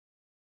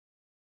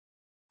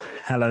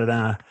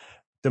Helena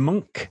de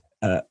Monk.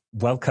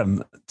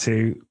 Welcome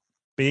to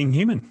Being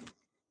Human.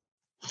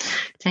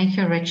 Thank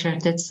you,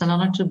 Richard. It's an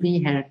honor to be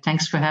here.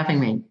 Thanks for having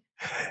me.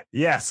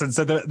 Yes. And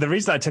so the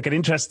reason I took an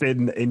interest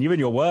in you and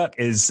your work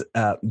is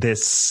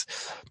this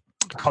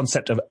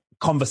concept of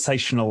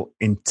conversational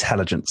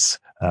intelligence.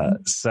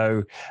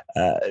 So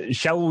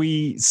shall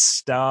we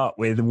start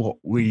with what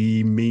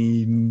we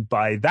mean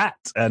by that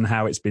and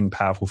how it's been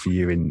powerful for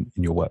you in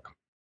your work?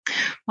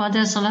 Well,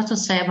 there's a lot to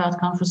say about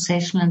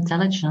conversational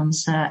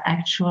intelligence.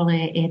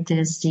 Actually, it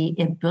is the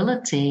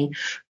ability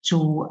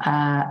to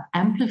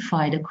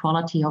amplify the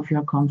quality of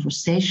your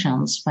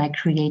conversations by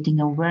creating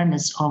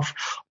awareness of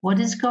what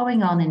is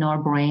going on in our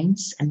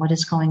brains and what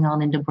is going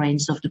on in the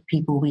brains of the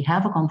people we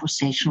have a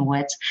conversation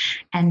with.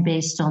 And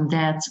based on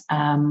that,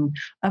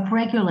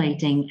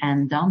 upregulating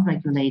and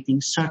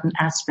downregulating certain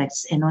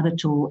aspects in order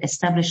to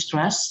establish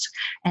trust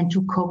and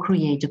to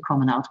co-create a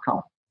common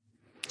outcome.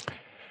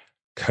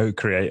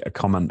 Co-create a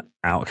common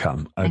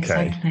outcome. Okay.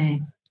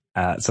 Exactly.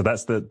 So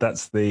that's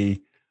the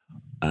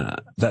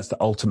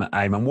ultimate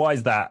aim. And why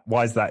is that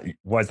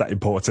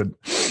important?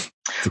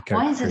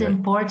 Why is it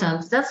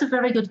important? That's a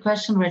very good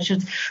question,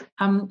 Richard.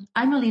 I'm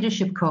a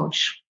leadership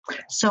coach.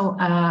 So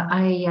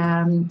I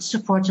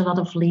support a lot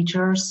of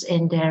leaders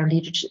in their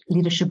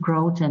leadership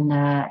growth and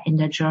in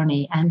their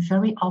journey. And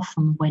very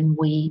often when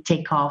we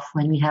take off,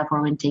 when we have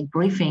our intake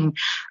briefing,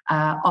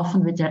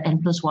 often with their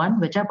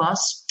N+1, with their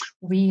boss,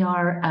 we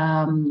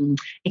are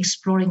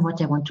exploring what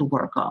they want to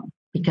work on.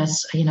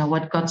 Because,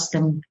 what got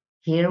them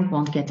here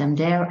won't get them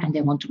there, and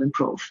they want to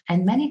improve.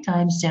 And many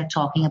times they're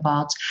talking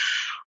about,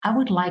 I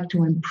would like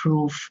to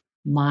improve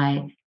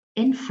my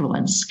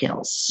influence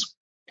skills.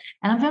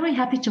 And I'm very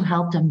happy to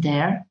help them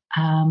there.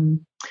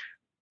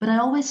 But I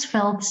always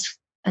felt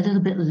a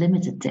little bit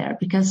limited there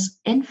because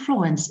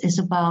influence is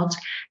about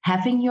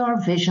having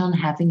your vision,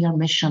 having your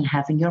mission,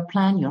 having your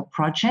plan, your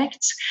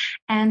projects,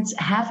 and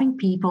having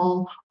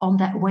people on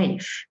that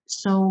wave.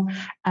 So,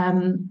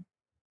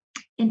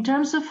 in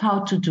terms of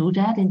how to do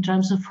that, in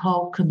terms of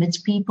how commit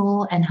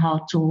people and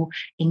how to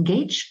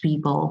engage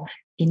people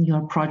in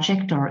your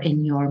project or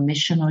in your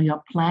mission or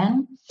your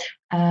plan,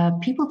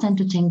 people tend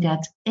to think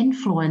that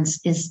influence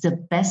is the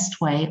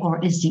best way or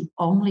is the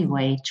only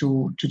way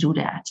to do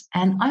that.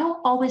 And I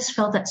always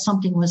felt that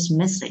something was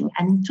missing.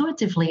 And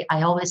intuitively,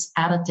 I always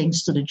added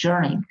things to the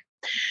journey.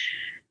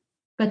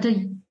 But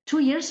 2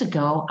 years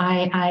ago,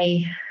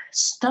 I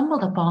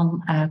stumbled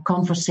upon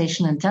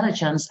conversational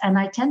intelligence, and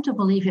I tend to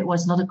believe it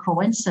was not a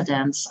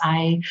coincidence.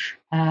 I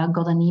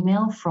got an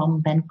email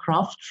from Ben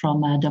Croft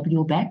from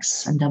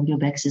WBEX, and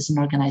WBEX is an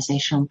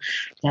organization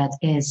that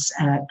is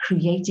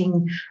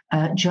creating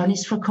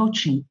journeys for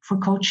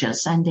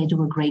coaches, and they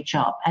do a great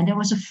job. And there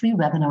was a free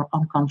webinar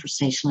on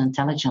conversational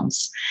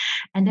intelligence.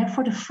 And there,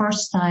 for the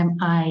first time,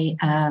 I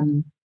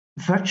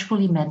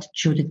virtually met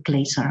Judith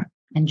Glaser.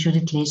 And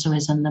Judith Glaser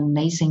is an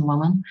amazing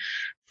woman.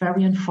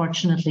 Very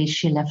unfortunately,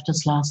 she left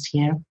us last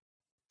year.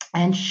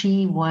 And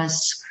she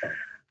was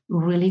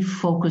really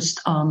focused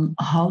on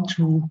how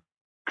to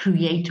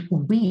create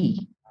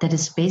we. That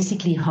is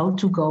basically how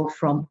to go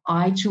from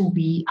I to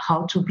we,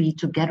 how to be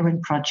together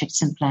in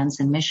projects and plans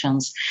and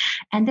missions.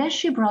 And there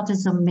she brought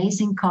this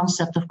amazing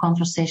concept of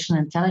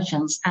conversational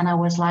intelligence. And I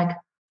was like,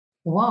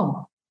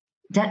 whoa.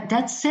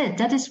 That's it.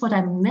 That is what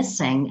I'm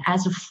missing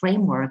as a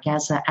framework,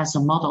 as a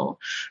model.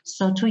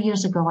 So 2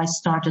 years ago, I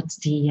started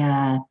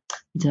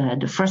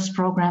the first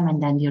program,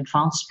 and then the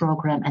advanced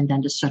program, and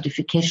then the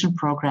certification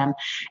program,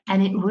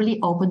 and it really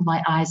opened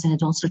my eyes, and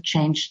it also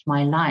changed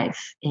my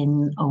life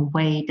in a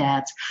way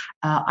that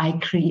I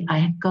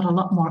got a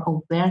lot more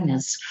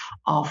awareness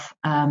of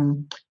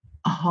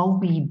how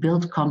we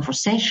build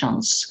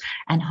conversations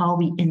and how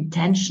we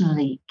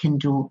intentionally can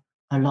do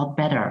a lot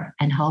better,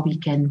 and how we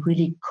can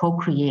really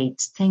co-create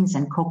things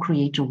and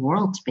co-create a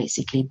world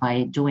basically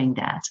by doing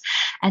that.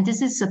 And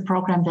this is a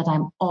program that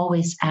I'm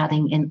always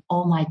adding in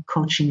all my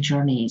coaching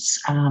journeys.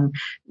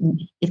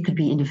 It could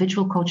be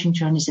individual coaching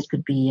journeys, it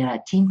could be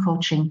team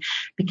coaching,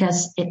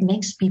 because it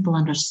makes people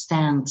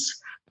understand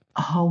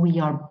how we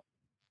are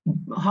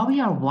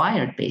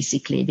wired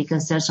basically,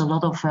 because there's a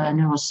lot of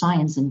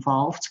neuroscience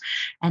involved,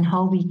 and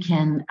how we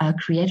can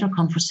create our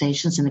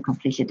conversations in a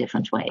completely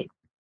different way.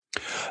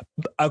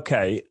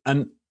 Okay,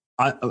 and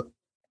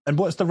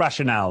what's the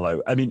rationale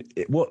though? I mean,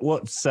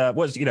 what's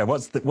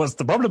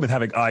the problem with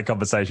having I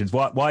conversations?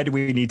 Why do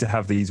we need to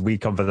have these we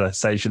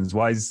conversations?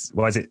 Why is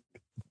it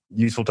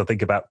useful to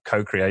think about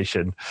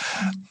co-creation?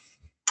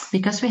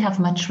 Because we have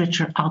much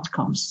richer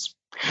outcomes.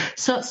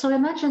 So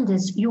imagine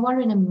this: you are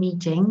in a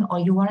meeting or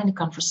you are in a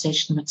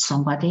conversation with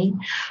somebody.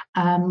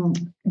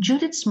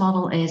 Judith's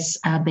model is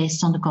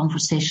based on the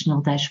conversational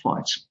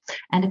dashboard,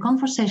 and the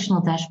conversational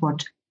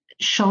dashboard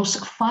shows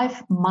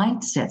 5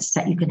 mindsets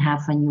that you can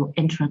have when you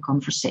enter a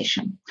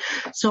conversation.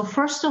 So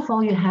first of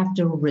all, you have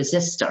the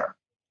resistor.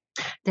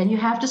 Then you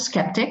have the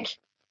skeptic.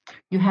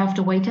 You have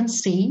the wait and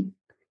see.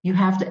 You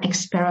have the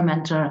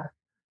experimenter,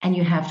 and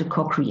you have the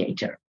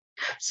co-creator.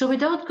 So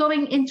without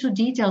going into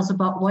details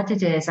about what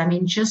it is, I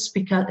mean, just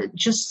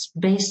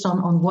based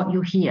on what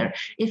you hear,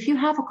 if you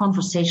have a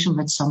conversation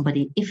with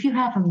somebody, if you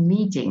have a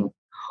meeting,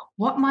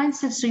 what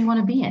mindsets do you want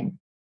to be in?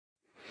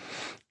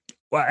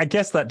 Well, I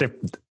guess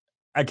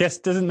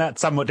doesn't that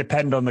somewhat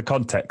depend on the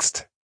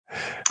context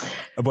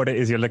of what it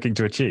is you're looking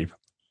to achieve?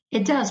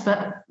 It does,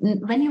 but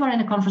when you are in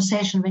a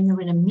conversation, when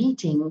you're in a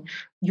meeting,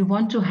 you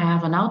want to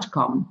have an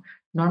outcome.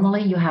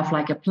 Normally you have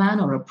like a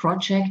plan or a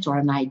project or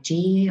an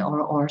idea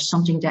or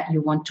something that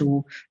you want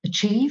to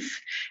achieve.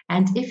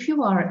 And if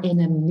you are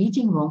in a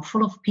meeting room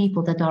full of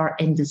people that are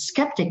in the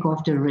skeptic or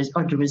the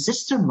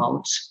resistor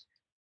mode,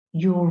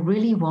 you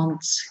really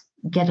won't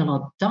get a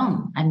lot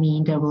done. I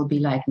mean, there will be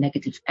like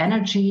negative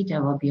energy.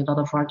 There will be a lot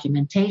of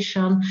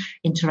argumentation.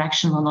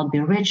 Interaction will not be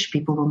rich.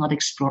 People will not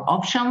explore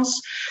options.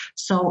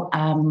 So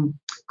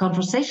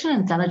conversational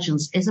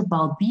intelligence is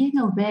about being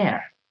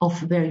aware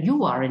of where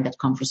you are in that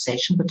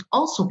conversation, but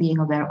also being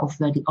aware of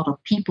where the other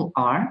people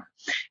are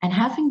and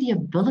having the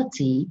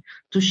ability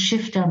to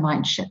shift their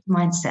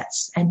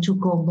mindsets and to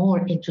go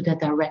more into the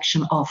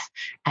direction of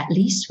at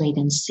least wait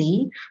and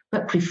see,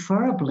 but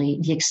preferably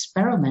the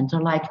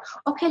experimenter, like,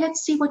 okay,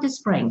 let's see what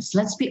this brings.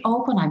 Let's be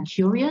open. I'm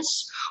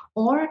curious.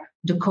 Or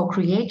the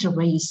co-creator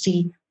where you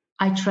see,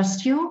 I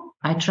trust you.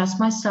 I trust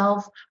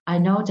myself. I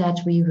know that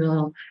we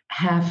will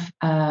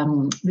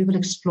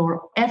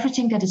explore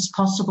everything that is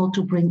possible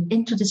to bring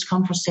into this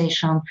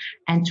conversation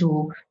and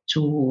to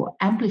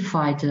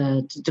amplify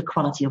the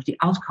quality of the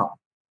outcome.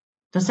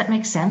 Does that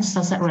make sense?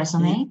 Does that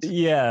resonate?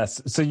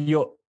 Yes. So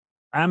you're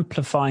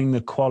amplifying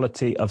the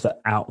quality of the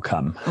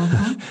outcome.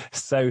 Mm-hmm.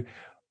 So,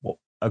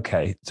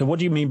 okay. So what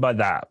do you mean by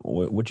that?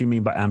 What do you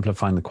mean by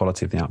amplifying the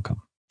quality of the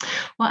outcome?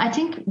 Well, I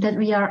think that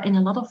we are in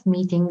a lot of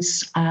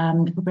meetings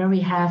where we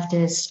have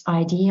this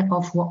idea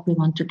of what we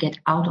want to get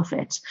out of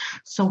it.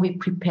 So we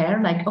prepare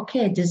like,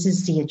 okay, this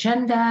is the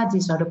agenda.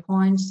 These are the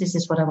points. This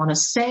is what I want to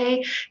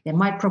say. They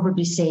might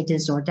probably say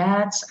this or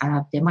that.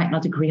 They might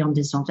not agree on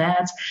this or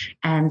that.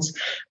 And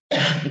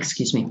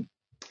excuse me.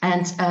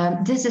 And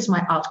this is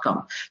my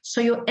outcome.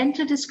 So you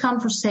enter this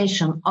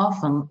conversation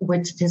often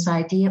with this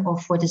idea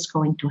of what is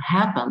going to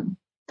happen.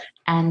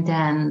 And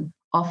then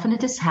often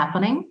it is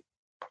happening.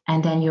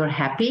 And then you're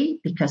happy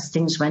because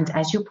things went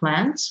as you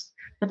planned.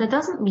 But that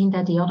doesn't mean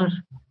that the other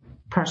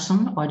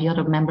person or the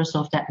other members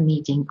of that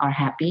meeting are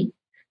happy,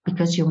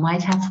 because you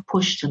might have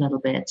pushed a little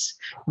bit.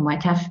 You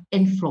might have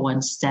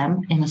influenced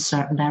them in a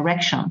certain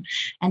direction.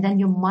 And then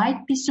you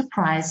might be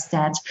surprised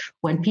that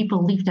when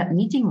people leave that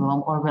meeting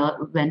room or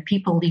when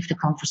people leave the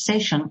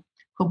conversation,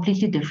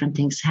 completely different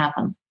things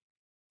happen.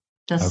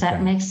 Does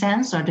that make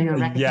sense, or do you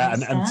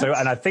recognize that?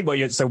 And I think what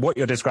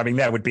you're describing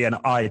there would be an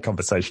I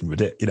conversation,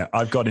 would it? You know,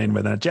 I've gone in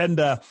with an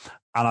agenda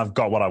and I've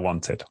got what I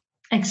wanted.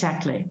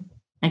 Exactly.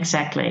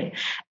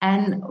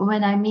 And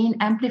when I mean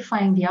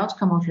amplifying the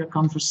outcome of your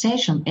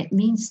conversation, it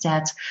means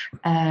that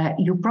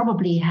you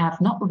probably have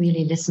not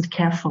really listened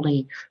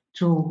carefully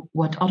to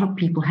what other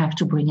people have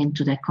to bring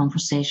into that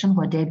conversation,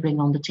 what they bring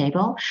on the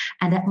table.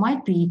 And that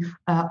might be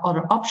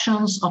other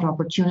options, other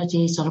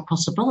opportunities, other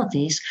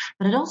possibilities,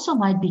 but it also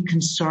might be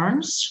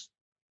concerns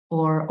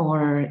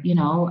or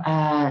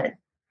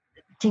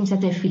things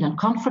that they feel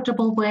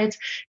uncomfortable with,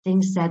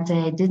 things that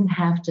they didn't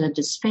have the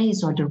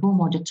space or the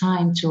room or the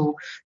time to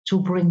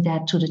bring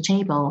that to the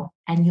table,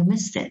 and you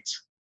missed it.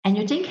 And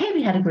you think, hey,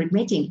 we had a great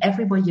meeting.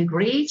 Everybody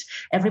agreed.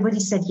 Everybody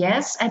said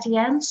yes at the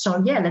end.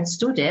 So yeah, let's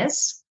do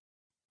this.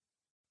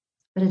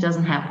 But it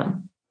doesn't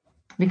happen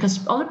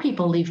because other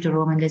people leave the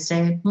room and they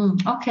say,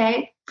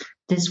 okay,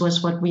 this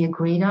was what we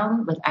agreed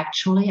on, but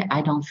actually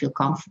I don't feel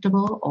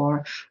comfortable,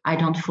 or I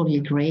don't fully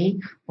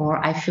agree, or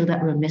I feel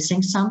that we're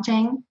missing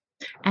something.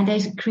 And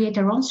they create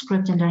their own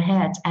script in their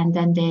head, and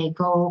then they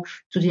go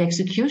to the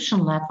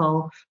execution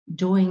level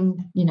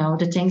doing,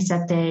 the things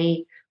that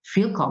they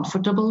feel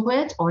comfortable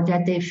with, or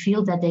that they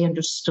feel that they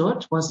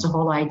understood was the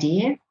whole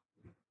idea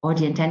or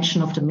the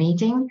intention of the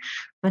meeting.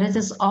 But it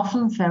is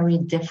often very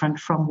different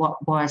from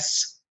what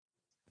was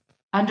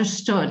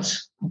understood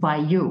by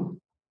you.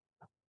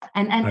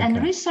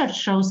 And research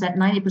shows that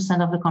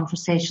 90% of the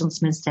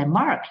conversations miss their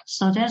mark.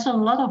 So there's a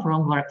lot of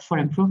room for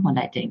improvement,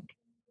 I think.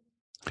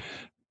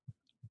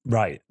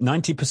 Right.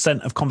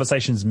 90% of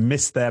conversations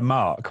miss their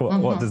mark.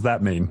 What does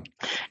that mean?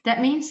 That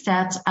means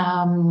that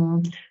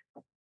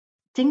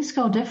things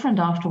go different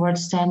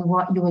afterwards than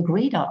what you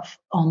agreed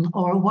on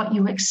or what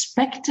you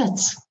expected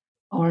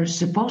or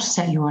supposed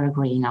that you were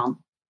agreeing on.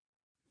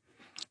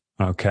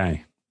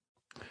 Okay.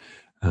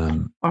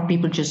 Or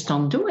people just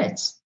don't do it.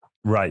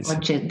 Right. Or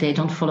they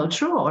don't follow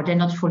through, or they're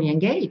not fully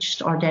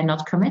engaged, or they're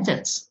not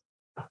committed.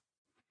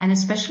 And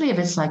especially if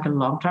it's like a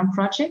long-term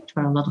project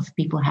where a lot of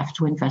people have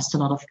to invest a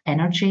lot of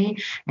energy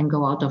and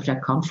go out of their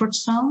comfort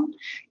zone.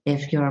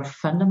 If your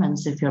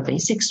fundamentals, if your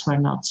basics were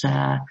not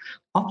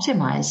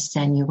optimized,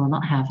 then you will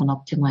not have an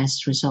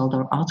optimized result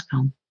or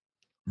outcome.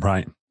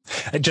 Right.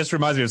 It just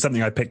reminds me of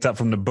something I picked up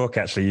from the book,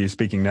 actually, you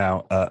speaking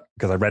now,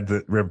 because I read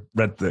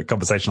the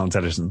Conversational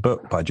Intelligence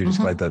book by Judith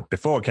Glaser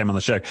before it came on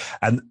the show.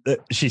 And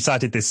she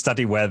cited this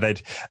study where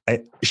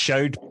it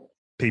showed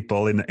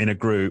people in a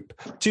group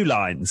 2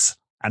 lines,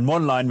 and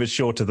one line was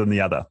shorter than the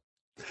other.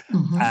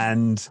 Mm-hmm.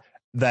 And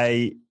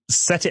they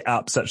set it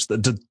up such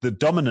that the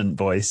dominant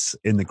voice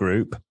in the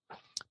group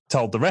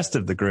told the rest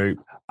of the group,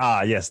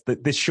 yes,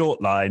 this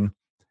short line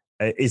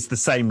is the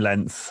same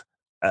length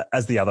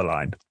as the other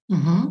line.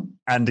 Mm-hmm.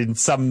 And in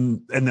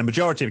the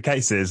majority of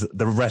cases,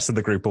 the rest of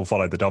the group will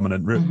follow the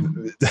dominant route,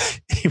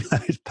 even though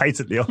it's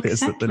patently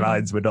obvious that the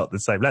lines were not the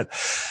same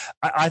length.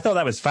 I thought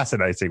that was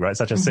fascinating, right?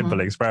 Such a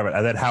simple experiment.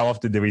 And then how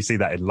often do we see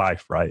that in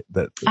life, right?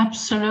 That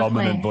Absolutely.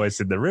 Dominant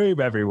voice in the room,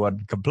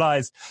 everyone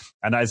complies.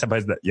 And I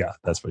suppose that,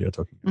 that's what you're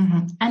talking about.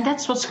 Mm-hmm. And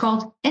that's what's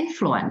called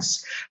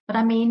influence. But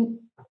I mean,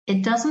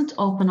 it doesn't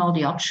open all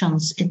the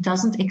options. It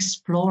doesn't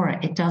explore.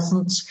 It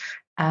doesn't,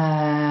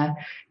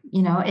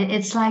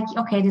 it's like,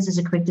 okay, this is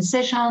a quick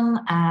decision.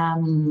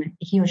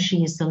 He or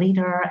she is the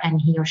leader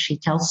and he or she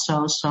tells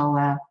so. So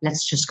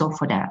let's just go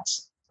for that.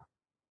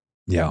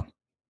 Yeah.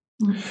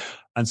 Mm-hmm.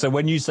 And so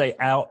when you say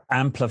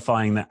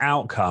amplifying the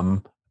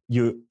outcome,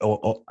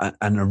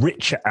 and a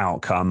richer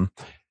outcome,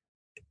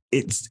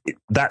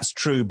 that's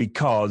true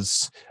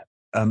because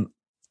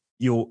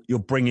you're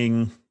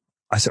bringing,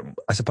 I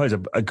suppose,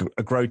 a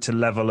greater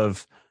level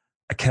of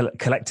a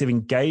collective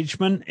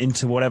engagement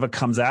into whatever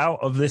comes out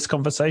of this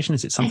conversation.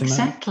 Is it something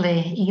exactly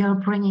like that? You're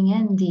bringing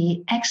in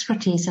the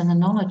expertise and the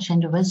knowledge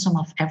and the wisdom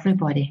of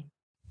everybody.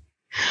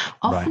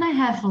 Often I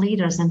have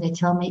leaders and they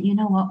tell me, you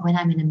know what, when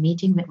I'm in a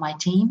meeting with my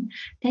team,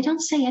 they don't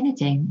say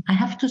anything. I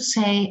have to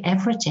say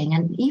everything.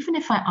 And even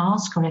if I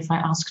ask or if I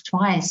ask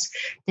twice,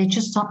 they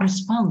just don't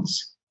respond.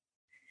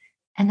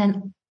 And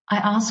then I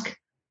ask,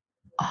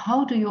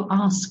 how do you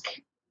ask?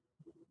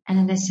 And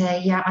then they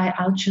say,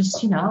 I'll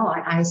just,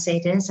 I say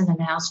this and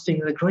then I ask, do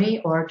you agree?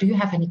 Or do you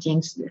have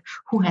anything,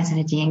 who has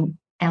anything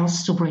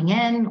else to bring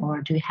in? Or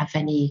do you have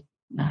any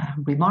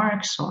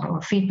remarks or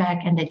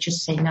feedback? And they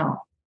just say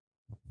no.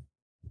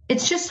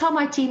 It's just how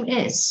my team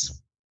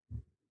is.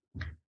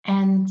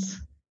 And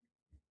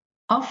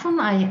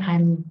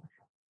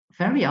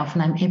very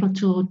often I'm able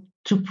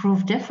to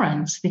prove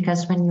different,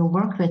 because when you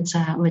work with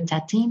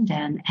that team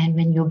then, and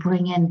when you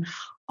bring in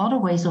other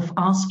ways of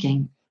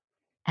asking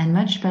and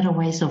much better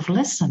ways of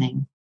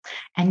listening,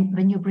 and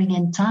when you bring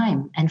in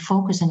time and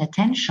focus and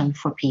attention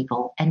for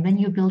people, and when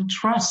you build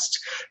trust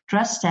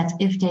that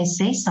if they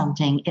say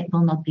something, it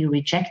will not be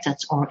rejected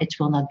or it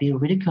will not be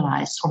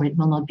ridiculized or it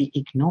will not be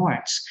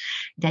ignored,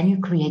 then you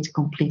create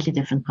completely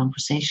different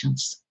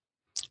conversations.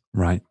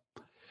 Right.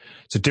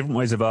 So different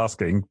ways of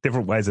asking,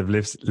 different ways of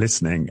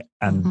listening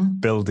and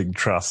building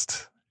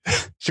trust.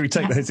 Should we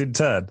take those in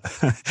turn?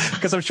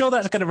 Because I'm sure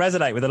that's going to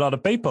resonate with a lot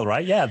of people,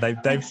 right? Yeah,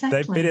 they've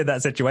been in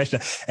that situation.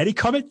 Any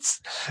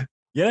comments?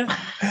 Yeah.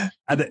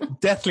 And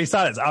deathly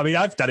silence. I mean,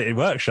 I've done it in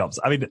workshops.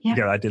 I mean,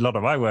 I did a lot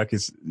of my work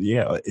is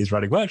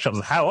running workshops.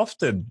 How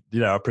often,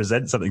 I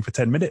present something for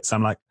 10 minutes.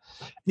 I'm like,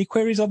 any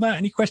queries on that?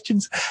 Any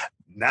questions?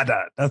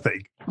 Nada,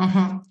 nothing.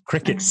 Mm-hmm.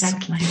 Crickets.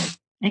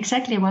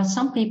 Exactly. Well,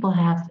 some people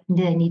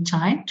they need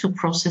time to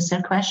process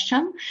their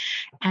question.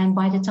 And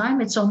by the time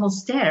it's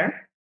almost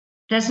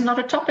there's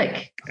another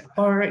topic,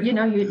 or, you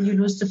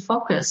lose the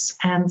focus.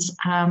 And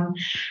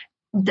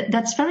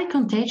that's very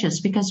contagious,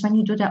 because when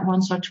you do that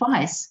once or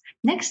twice,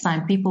 next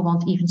time people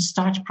won't even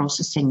start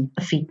processing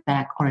a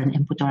feedback or an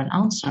input or an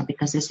answer,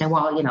 because they say,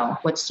 well,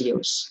 what's the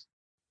use?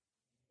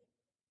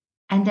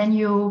 And then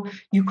you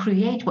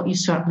create what you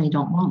certainly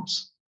don't want.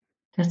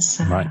 That's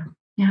right.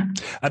 Yeah.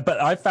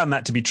 But I found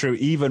that to be true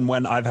even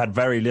when I've had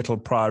very little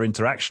prior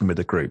interaction with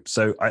a group.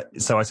 So I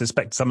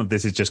suspect some of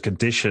this is just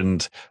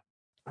conditioned.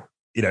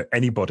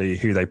 Anybody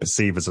who they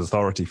perceive as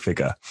authority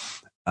figure,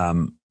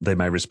 they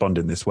may respond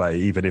in this way,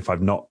 even if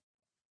I've not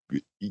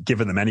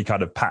given them any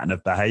kind of pattern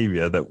of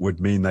behavior that would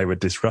mean they were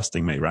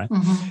distrusting me, right?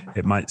 Mm-hmm.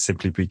 It might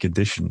simply be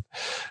conditioned.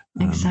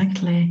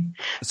 Exactly.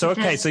 So,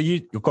 okay, so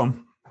you're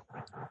gone.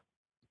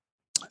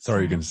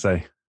 Sorry, you're going to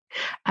say.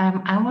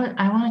 I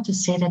wanted to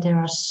say that there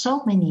are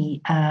so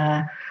many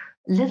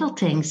little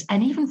things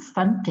and even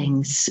fun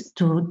things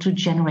to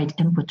generate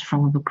input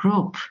from the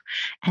group.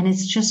 And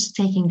it's just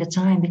taking the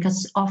time,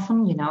 because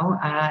often, in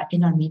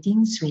our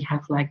meetings, we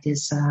have like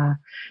this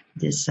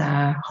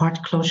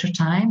hard closure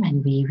time,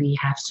 and we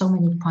have so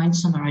many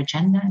points on our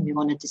agenda and we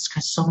want to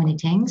discuss so many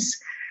things,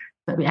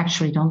 but we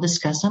actually don't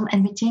discuss them.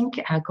 And we think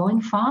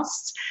going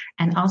fast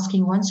and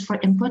asking once for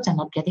input and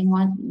not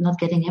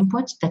getting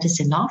input, that is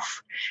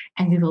enough.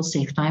 And we will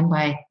save time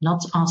by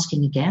not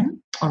asking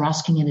again or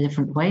asking in a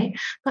different way.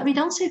 But we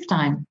don't save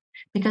time,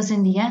 because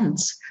in the end,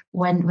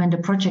 when the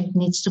project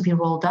needs to be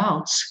rolled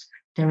out,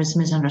 there is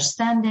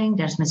misunderstanding,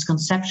 there's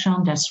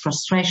misconception, there's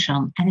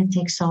frustration, and it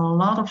takes a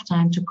lot of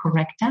time to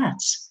correct that.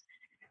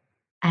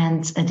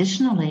 And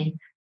additionally,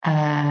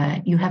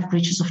 you have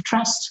breaches of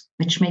trust,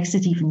 which makes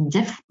it even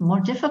more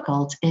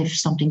difficult if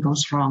something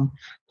goes wrong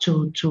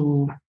to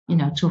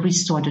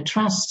restore the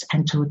trust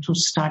and to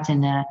start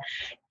in a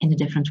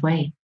different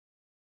way.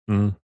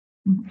 Mm.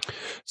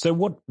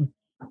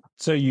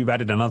 So you've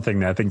added another thing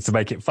there, things to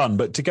make it fun.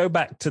 But to go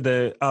back to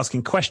the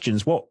asking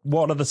questions, what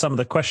are some of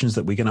the questions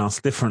that we can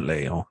ask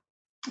differently? Or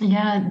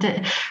Yeah.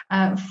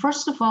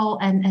 First of all,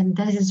 and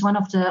that is one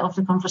of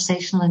the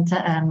conversational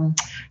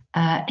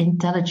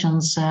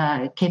intelligence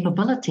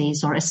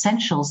capabilities or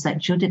essentials that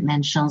Judith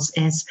mentions,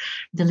 is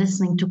the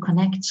listening to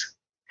connect.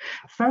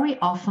 Very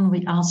often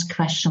we ask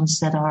questions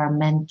that are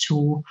meant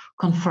to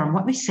confirm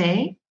what we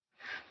say,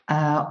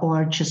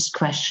 or just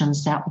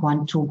questions that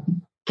want to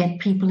get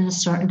people in a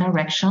certain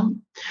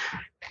direction.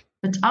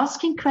 But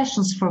asking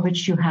questions for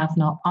which you have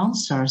no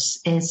answers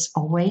is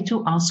a way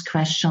to ask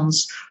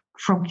questions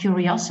from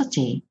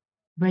curiosity,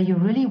 where you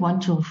really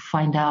want to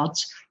find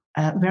out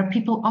where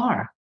people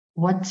are,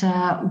 what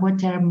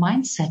their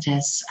mindset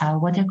is,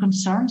 what their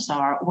concerns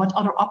are, what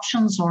other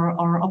options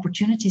or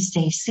opportunities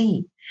they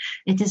see.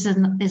 It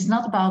is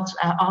not about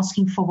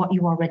asking for what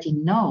you already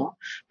know,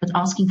 but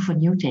asking for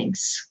new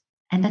things.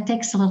 And that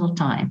takes a little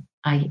time.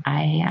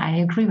 I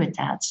agree with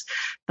that,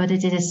 but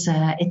it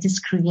is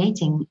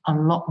creating a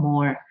lot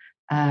more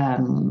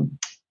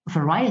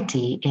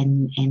variety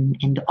in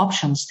the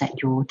options that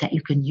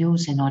you can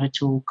use in order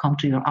to come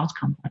to your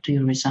outcome or to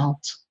your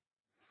result.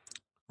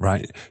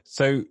 Right.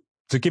 So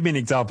to give me an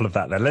example of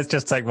that, then let's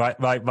just take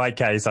my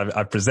case.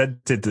 I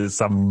presented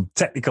some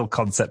technical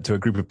concept to a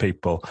group of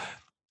people,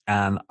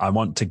 and I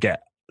want to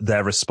get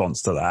their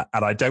response to that.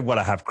 And I don't want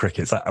to have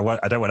crickets. I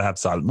don't want to have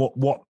silence.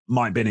 What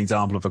might be an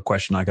example of a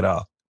question I could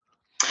ask?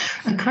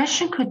 A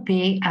question could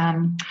be,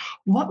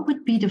 what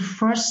would be the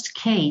first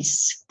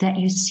case that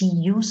you see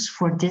use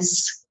for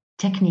this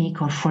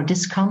technique or for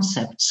this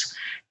concept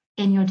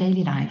in your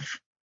daily life?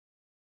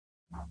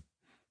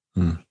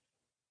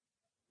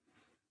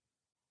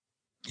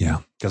 Yeah,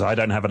 because I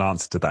don't have an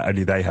answer to that.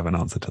 Only they have an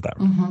answer to that.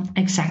 Mm-hmm.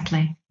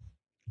 Exactly.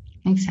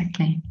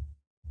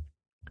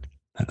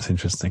 That's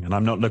interesting. And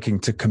I'm not looking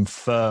to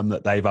confirm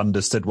that they've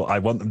understood what I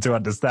want them to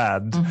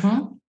understand.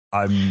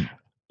 Mm-hmm.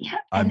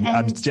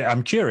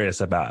 I'm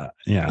curious about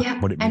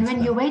what it means. And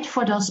when you wait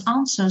for those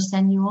answers,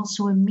 then you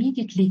also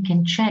immediately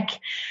can check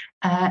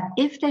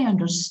if they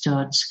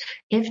understood,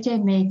 if they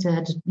made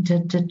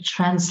the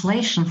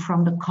translation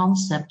from the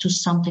concept to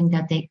something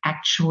that they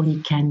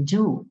actually can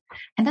do.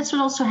 And that's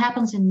what also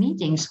happens in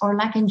meetings, or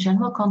like in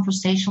general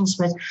conversations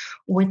with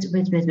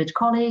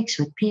colleagues,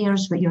 with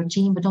peers, with your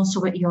team, but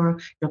also with your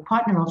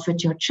partner or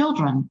with your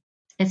children.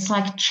 It's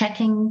like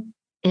checking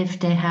if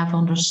they have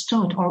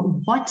understood or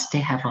what they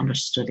have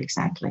understood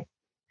exactly.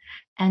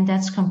 And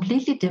that's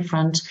completely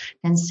different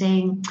than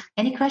saying,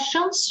 any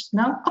questions?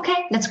 No?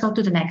 Okay, let's go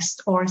to the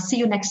next, or see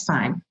you next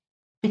time.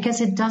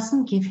 Because it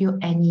doesn't give you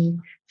any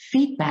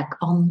feedback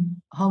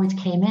on how it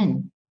came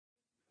in.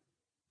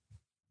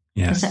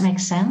 Yes. Does that make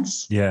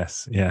sense?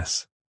 Yes.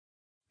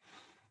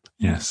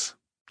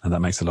 And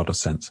that makes a lot of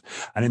sense.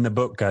 And in the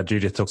book,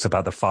 Judith talks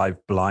about the 5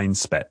 blind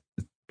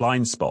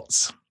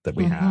spots that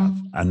we have,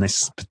 and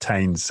this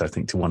pertains, I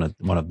think, to one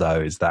of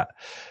those, that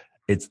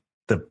it's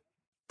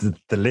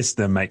the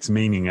listener makes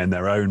meaning in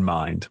their own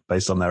mind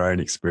based on their own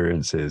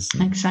experiences.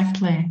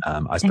 Exactly.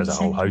 I suppose a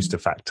whole host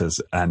of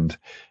factors, and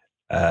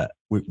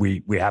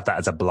we have that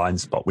as a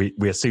blind spot. We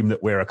assume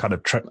that we're a kind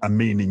of a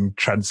meaning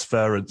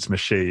transference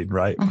machine,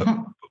 right? But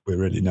we're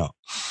really not.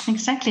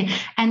 Exactly,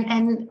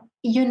 and.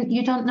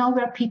 You don't know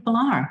where people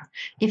are.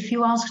 If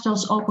you ask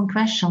those open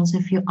questions,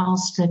 if you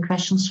ask the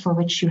questions for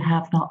which you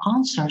have no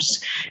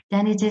answers,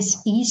 then it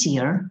is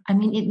easier. I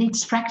mean, it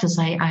needs practice.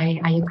 I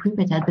agree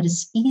with that, but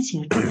it's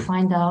easier to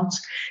find out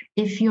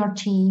if your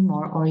team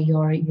or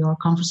your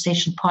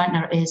conversation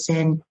partner is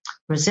in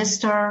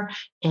resistor,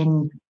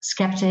 in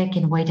skeptic,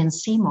 in wait and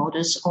see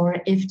modus, or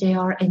if they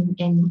are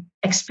in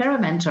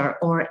experimenter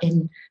or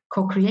in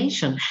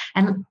co-creation.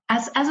 And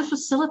as a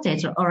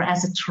facilitator or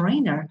as a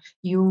trainer,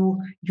 you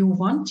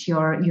want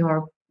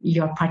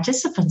your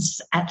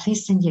participants, at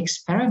least in the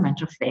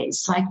experimenter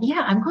phase, like,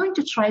 yeah, I'm going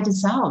to try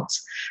this out.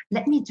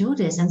 Let me do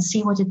this and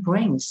see what it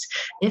brings.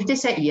 If they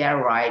say, yeah,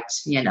 right,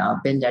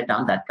 been there,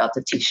 done that, got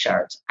the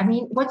t-shirt. I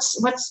mean, what's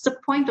the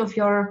point of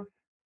your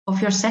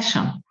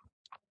session?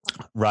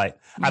 Right.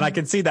 And I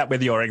can see that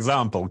with your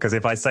example, because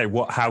if I say,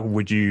 how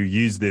would you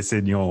use this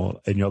in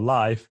your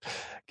life?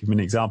 Give me an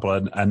example.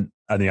 And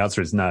the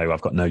answer is no,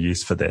 I've got no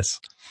use for this.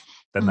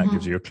 Then that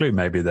gives you a clue.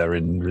 Maybe they're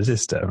in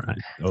resistor, right?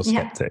 Or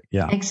skeptic.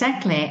 Yeah.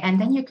 Exactly.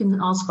 And then you can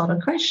ask other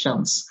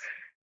questions.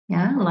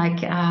 Yeah.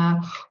 Like,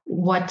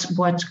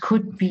 what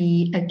could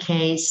be a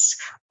case,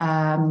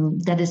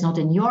 that is not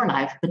in your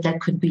life, but that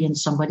could be in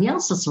somebody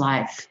else's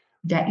life,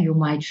 that you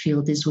might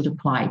feel this would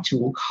apply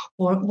to,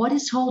 or what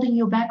is holding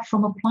you back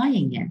from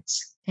applying it,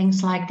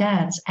 things like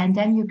that. And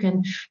then you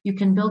can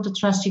build the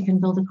trust, you can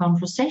build a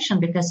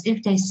conversation, because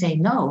if they say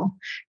no,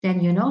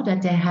 then you know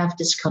that they have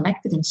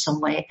disconnected in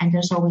some way, and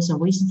there's always a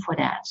reason for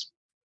that.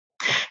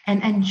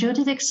 And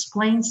Judith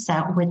explains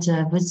that with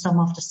some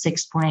of the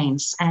 6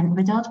 brains. And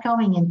without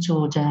going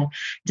into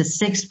the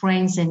 6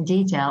 brains in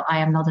detail, I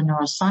am not a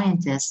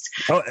neuroscientist.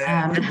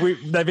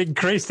 They've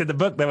increased in the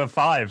book. There were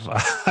 5.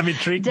 I'm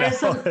intrigued now.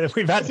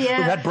 We've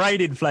had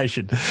brain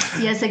inflation.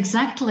 Yes,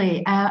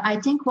 exactly.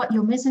 I think what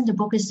you miss in the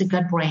book is the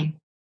gut brain.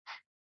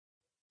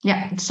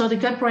 Yeah, so the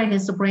gut brain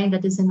is the brain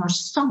that is in our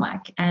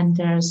stomach, and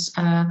there's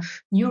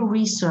new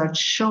research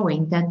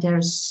showing that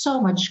there's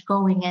so much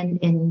going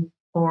in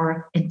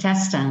our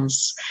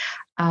intestines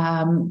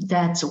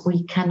that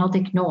we cannot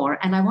ignore.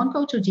 And I won't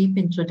go too deep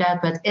into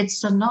that, but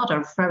it's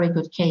another very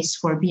good case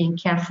for being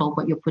careful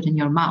what you put in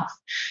your mouth,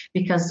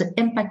 because the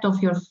impact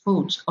of your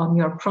food on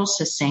your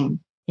processing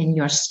in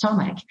your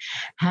stomach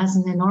has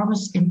an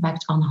enormous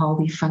impact on how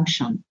we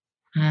function.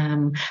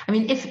 I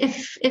mean,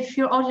 if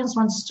your audience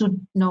wants to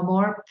know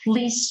more,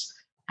 please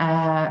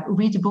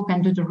read the book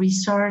and do the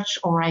research,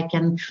 or I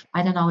don't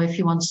know if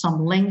you want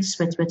some links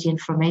with the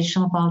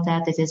information about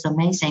that. It is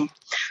amazing.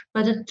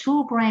 But the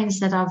two brains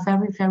that are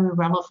very, very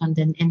relevant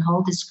in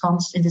how this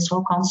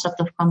whole concept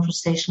of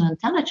conversational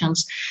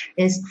intelligence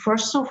is,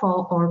 first of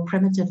all, our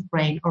primitive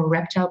brain or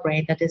reptile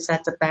brain that is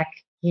at the back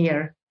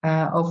here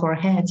of our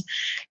head,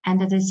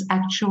 and it is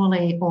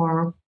actually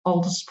our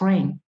oldest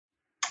brain.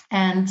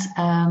 And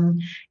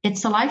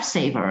it's a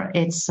lifesaver.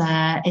 It's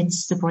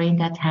the brain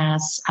that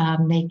has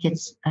made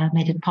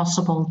it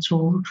possible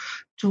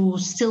to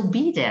still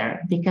be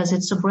there, because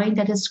it's a brain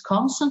that is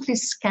constantly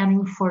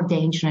scanning for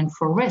danger and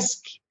for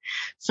risk.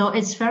 So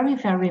it's very,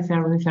 very,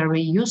 very,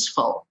 very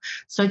useful.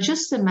 So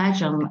just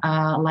imagine,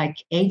 like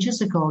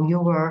ages ago, you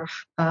were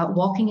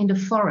walking in the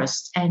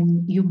forest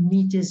and you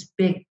meet this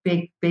big,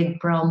 big, big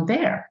brown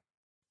bear.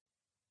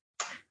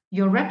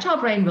 Your reptile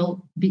brain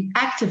will be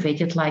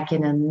activated like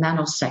in a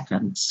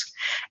nanosecond,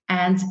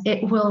 and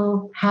it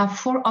will have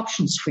 4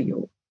 options for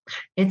you.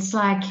 It's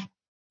like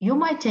you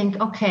might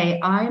think, okay,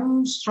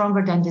 I'm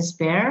stronger than this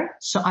bear,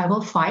 so I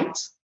will fight.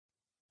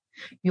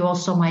 You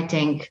also might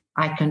think,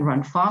 I can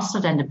run faster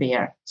than the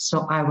bear,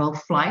 so I will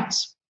flight.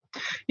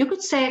 You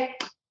could say,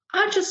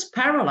 I'll just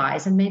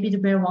paralyze and maybe the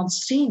bear won't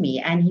see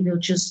me and he will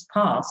just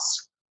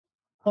pass.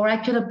 Or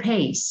I could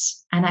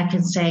pace and I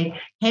can say,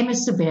 hey,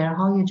 Mr. Bear,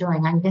 how are you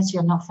doing? I guess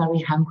you're not very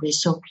hungry,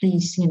 so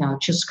please,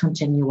 just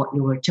continue what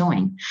you were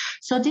doing.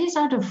 So these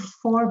are the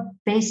 4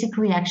 basic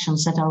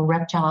reactions that our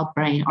reptile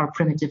brain, our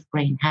primitive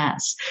brain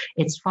has.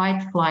 It's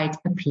fight, flight,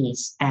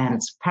 appease, and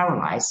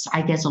paralyze.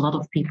 I guess a lot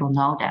of people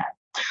know that.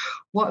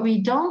 What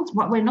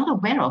we're not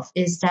aware of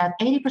is that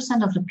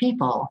 80% of the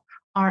people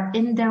are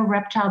in their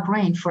reptile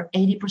brain for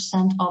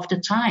 80% of the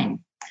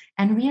time.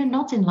 And we are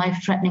not in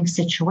life-threatening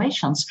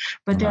situations,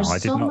 but there's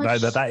so much. I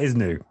did not know that is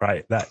new,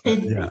 right?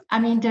 Yeah. I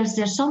mean,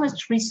 there's so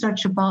much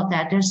research about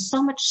that. There's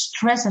so much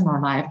stress in our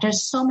life.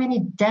 There's so many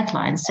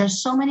deadlines.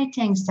 There's so many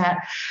things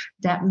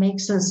that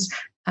makes us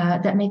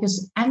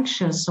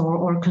anxious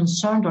or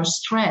concerned or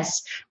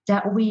stressed,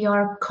 that we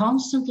are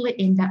constantly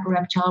in that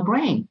reptile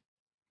brain.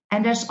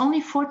 And there's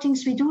only 4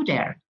 things we do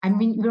there. I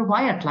mean, we're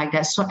wired like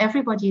that, so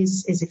everybody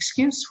is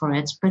excused for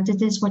it, but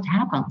it is what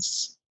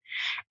happens.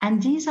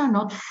 And these are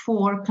not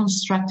 4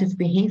 constructive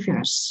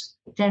behaviors.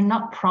 They're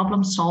not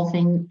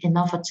problem-solving,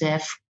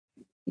 innovative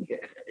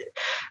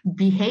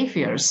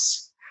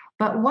behaviors.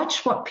 But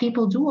watch what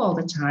people do all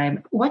the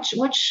time. Watch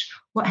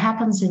what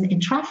happens in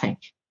traffic.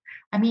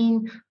 I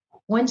mean,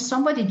 when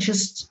somebody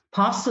just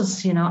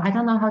passes, I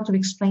don't know how to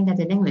explain that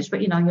in English,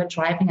 but, you're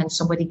driving and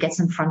somebody gets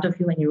in front of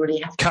you and you really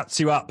have to... Cuts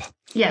you up.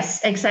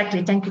 Yes,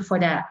 exactly. Thank you for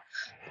that.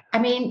 I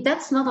mean,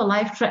 that's not a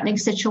life-threatening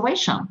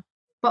situation.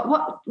 But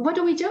what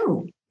do we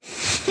do?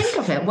 Think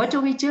of it. What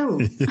do we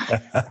do?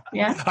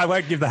 Yeah. I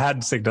won't give the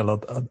hand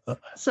signal.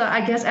 So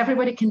I guess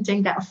everybody can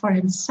think that for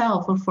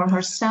himself or for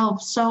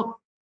herself. So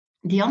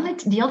the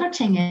other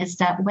thing is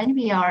that when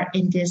we are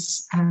in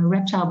this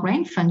reptile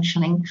brain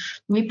functioning,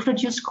 we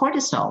produce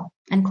cortisol,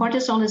 and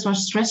cortisol is our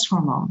stress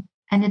hormone,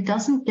 and it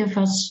doesn't give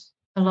us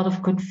a lot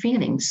of good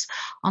feelings.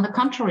 On the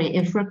contrary,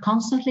 if we're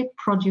constantly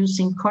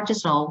producing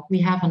cortisol, we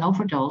have an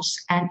overdose,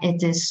 and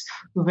it is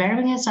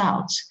wearing us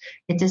out.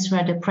 It is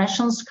where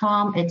depressions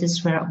come. It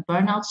is where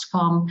burnouts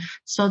come.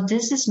 So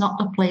this is not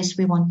a place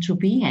we want to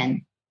be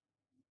in.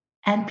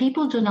 And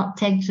people do not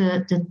take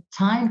the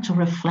time to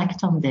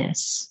reflect on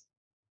this.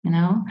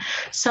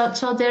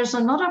 So there's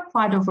another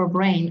part of our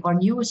brain, our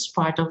newest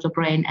part of the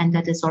brain, and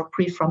that is our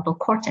prefrontal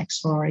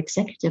cortex, or our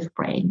executive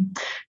brain.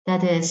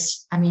 That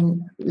is,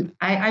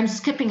 I'm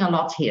skipping a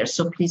lot here,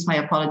 so please, my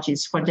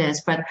apologies for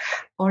this, but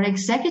our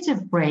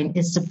executive brain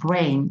is the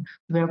brain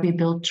where we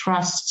build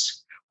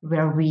trust,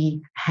 where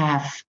we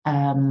have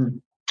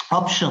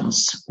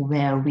options,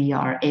 where we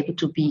are able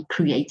to be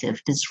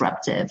creative,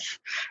 disruptive.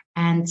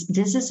 And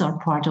this is our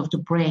part of the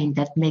brain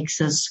that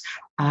makes us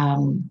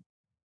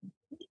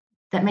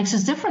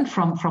different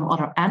from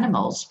other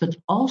animals, but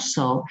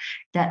also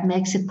that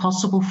makes it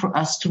possible for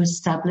us to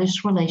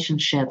establish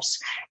relationships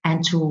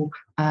and to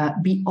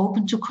be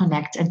open to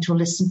connect and to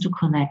listen to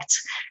connect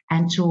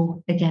and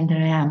to, again,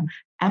 there I am,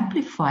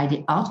 amplify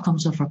the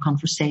outcomes of our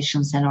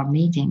conversations and our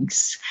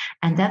meetings.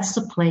 And that's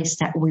the place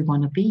that we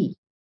want to be.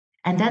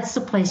 And that's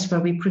the place where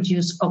we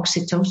produce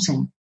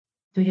oxytocin.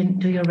 Do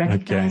you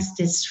recognize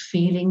this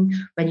feeling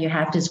when you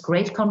have this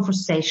great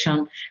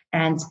conversation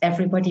and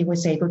everybody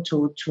was able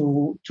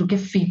to give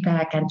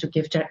feedback and to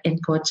give their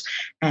input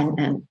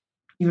and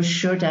you're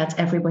sure that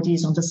everybody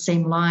is on the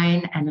same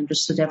line and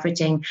understood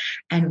everything.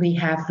 And we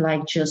have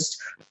like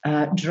just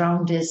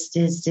drawn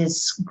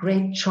this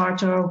great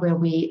charter where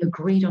we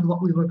agreed on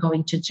what we were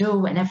going to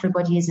do, and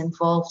everybody is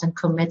involved and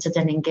committed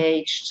and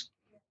engaged.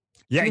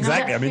 Yeah,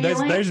 exactly. I mean,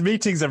 those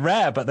meetings are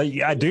rare, but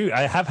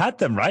I have had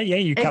them, right? Yeah,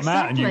 you come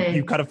out and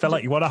you kind of feel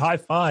like you want a high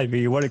five, or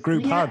you want a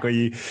group hug, or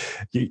you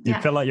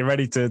feel like you're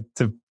ready to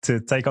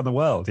take on the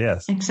world.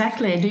 Yes,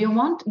 exactly. Do you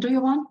want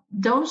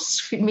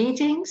those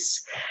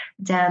meetings?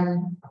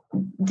 Then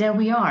there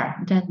we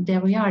are.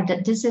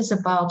 That this is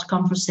about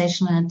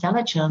conversational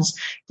intelligence.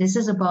 This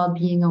is about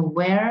being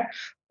aware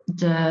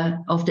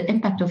of the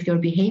impact of your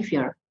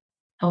behavior,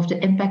 of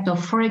the impact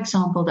of, for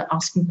example, the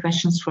asking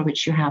questions for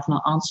which you have no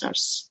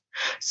answers.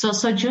 So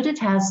Judith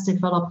has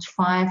developed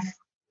 5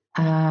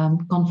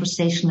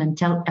 conversational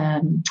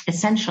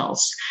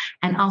essentials,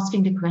 and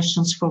asking the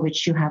questions for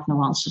which you have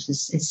no answers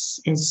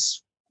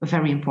is a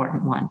very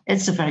important one.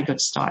 It's a very good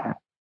starter.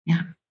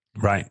 Yeah.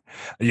 Right.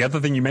 The other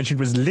thing you mentioned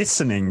was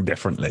listening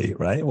differently,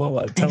 right?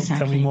 Well,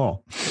 tell me more.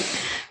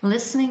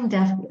 Listening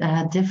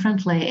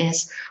differently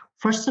is,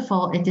 first of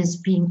all, it is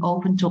being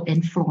open to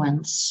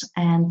influence.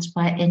 And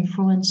by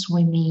influence,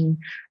 we mean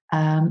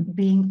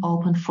being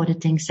open for the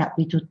things that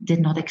we did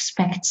not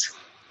expect,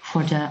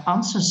 for the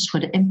answers,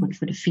 for the input,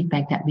 for the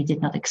feedback that we did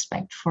not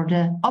expect, for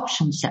the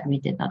options that we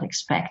did not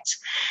expect.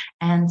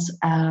 And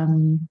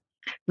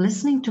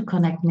listening to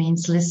connect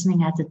means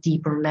listening at a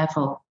deeper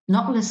level,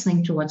 not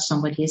listening to what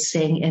somebody is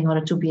saying in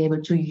order to be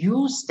able to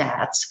use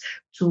that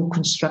to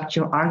construct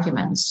your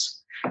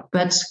arguments.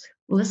 But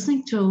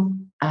listening to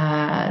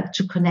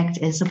connect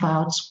is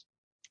about,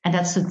 and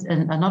that's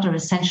another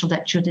essential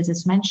that Judith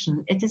has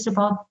mentioned, it is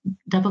about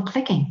double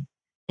clicking.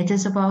 It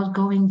is about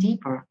going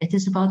deeper. It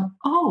is about,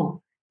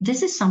 oh,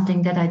 this is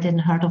something that I didn't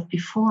heard of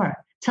before.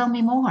 Tell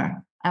me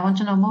more. I want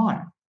to know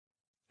more.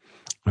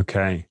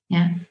 Okay.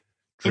 Yeah.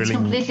 It's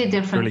completely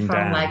different from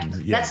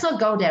down. Let's not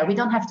go there. We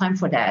don't have time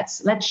for that.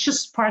 Let's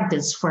just park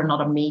this for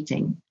another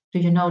meeting. Do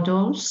you know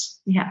those?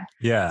 Yeah.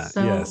 Yeah.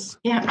 So, yes.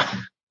 Yeah.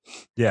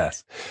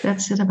 Yes.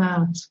 That's it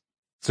about.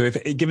 So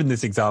if given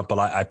this example,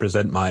 I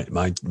present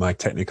my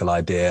technical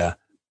idea,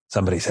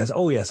 somebody says,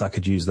 oh yes, I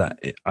could use that.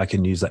 I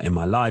can use that in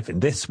my life in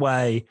this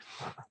way.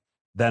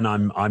 Then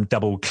I'm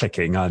double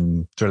clicking.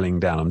 I'm drilling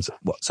down.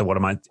 So what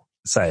am I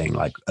saying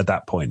like at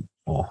that point?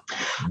 Oh,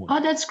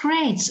 that's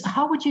great.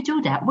 How would you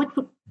do that? What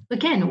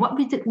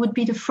would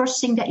be the first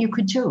thing that you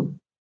could do?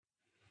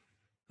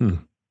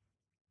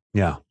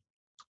 Yeah.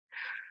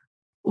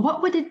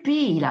 What would it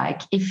be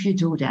like if you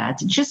do that?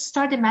 Just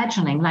start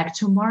imagining, like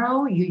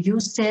tomorrow you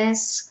use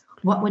this,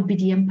 what would be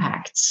the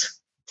impact?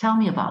 Tell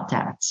me about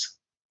that.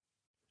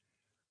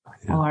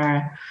 Yeah.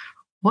 Or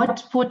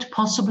what would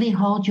possibly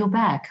hold you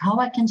back? How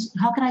can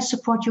I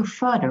support you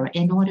further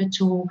in order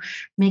to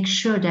make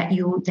sure that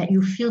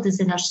you feel this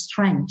inner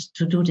strength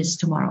to do this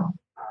tomorrow?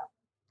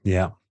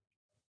 Yeah.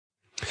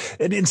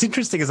 And it's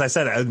interesting, as I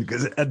said,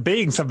 and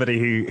being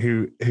somebody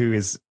who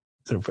is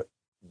sort of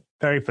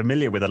very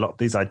familiar with a lot of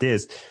these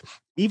ideas,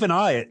 even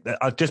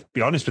I'll just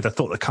be honest with the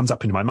thought that comes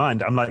up into my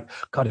mind. I'm like,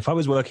 God, if I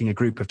was working a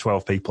group of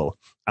 12 people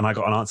and I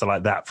got an answer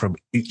like that from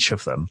each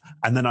of them,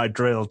 and then I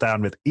drill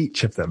down with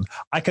each of them,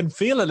 I can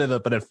feel a little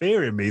bit of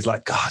fear in me. It's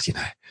like, God,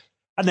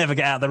 I'd never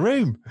get out of the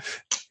room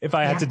if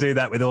I had to do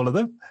that with all of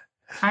them.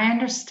 I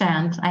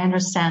understand.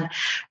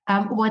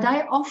 What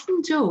I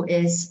often do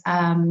is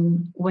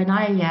when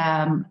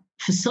I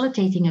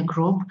facilitating a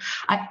group,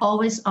 I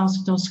always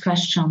ask those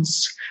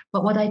questions.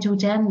 But what I do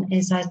then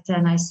is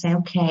I say,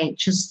 okay,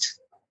 just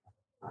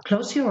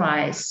close your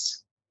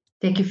eyes,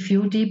 take a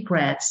few deep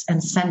breaths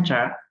and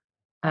center.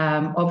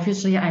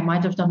 Obviously, I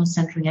might have done a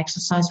centering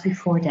exercise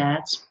before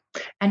that,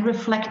 and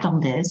reflect on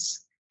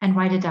this and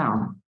write it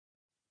down.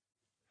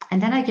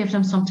 And then I give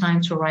them some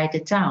time to write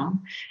it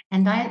down.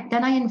 And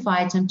then I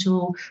invite them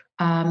to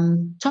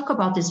talk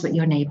about this with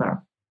your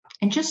neighbor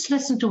and just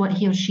listen to what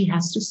he or she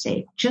has to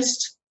say.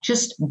 Just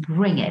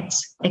bring it,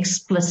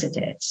 explicit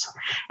it.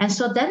 And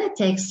so then it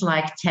takes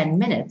like 10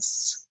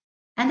 minutes.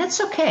 And that's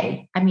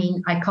okay. I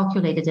mean, I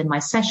calculated in my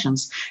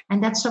sessions,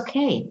 and that's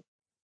okay.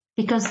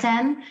 Because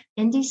then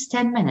in these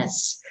 10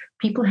 minutes,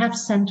 people have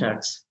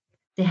centered,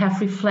 they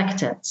have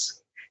reflected,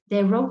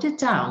 they wrote it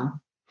down.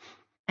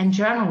 And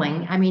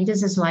journaling, I mean,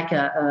 this is like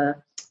a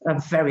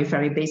very,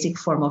 very basic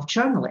form of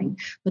journaling,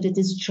 but it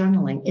is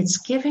journaling. It's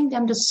giving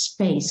them the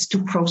space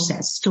to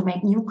process, to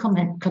make new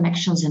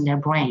connections in their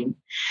brain.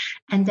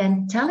 And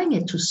then telling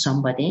it to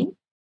somebody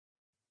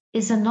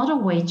is another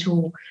way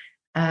to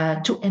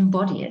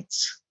embody it.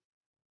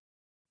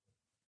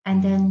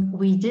 And then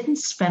we didn't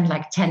spend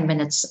like 10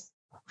 minutes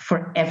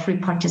for every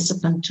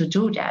participant to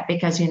do that,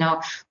 because,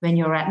 when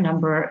you're at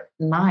number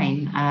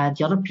 9,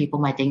 the other people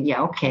might think,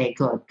 yeah, okay,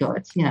 good.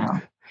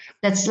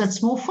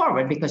 Let's move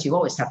forward, because you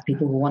always have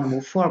people who want to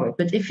move forward.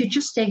 But if you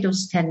just take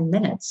those 10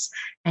 minutes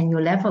and you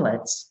level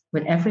it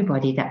with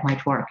everybody, that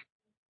might work.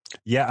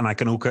 Yeah, and I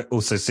can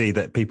also see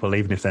that people,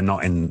 even if they're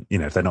not in,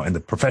 if they're not in the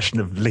profession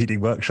of leading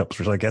workshops,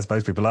 which I guess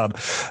most people aren't,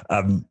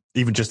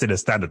 even just in a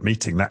standard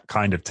meeting, that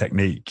kind of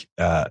technique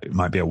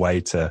might be a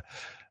way to,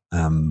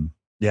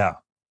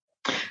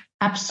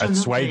 absolutely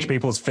assuage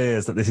people's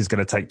fears that this is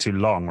going to take too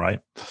long,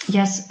 right?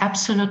 Yes,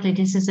 absolutely.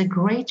 This is a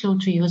great tool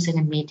to use in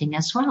a meeting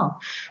as well,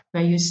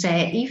 where you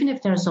say, even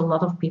if there's a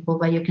lot of people,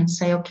 where you can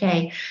say,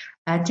 okay,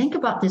 think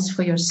about this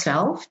for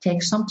yourself,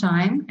 take some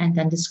time, and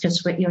then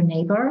discuss with your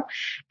neighbor.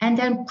 And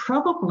then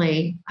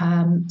probably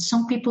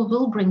some people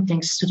will bring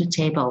things to the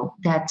table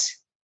that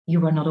you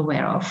were not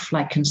aware of,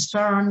 like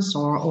concerns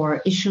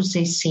or issues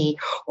they see,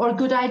 or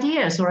good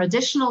ideas or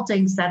additional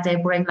things that they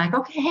bring, like,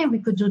 okay, hey, we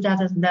could do that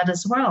and that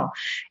as well.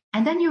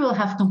 And then you will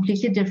have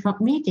completely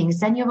different meetings.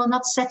 Then you will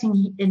not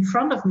sitting in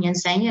front of me and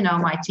saying,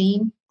 my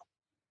team,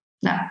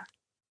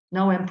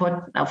 no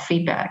input, no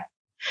feedback.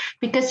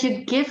 Because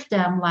you give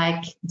them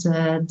like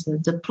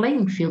the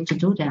playing field to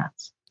do that.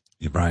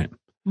 You're right.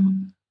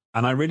 Mm-hmm.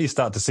 And I really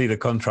start to see the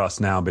contrast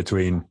now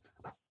between,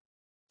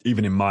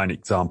 even in my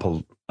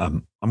example,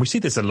 and we see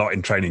this a lot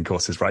in training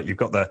courses, right? You've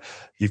got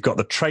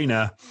the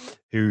trainer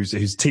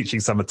who's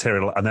teaching some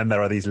material, and then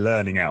there are these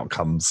learning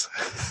outcomes,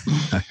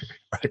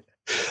 right?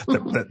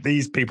 That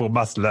these people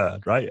must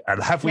learn, right?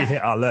 And have we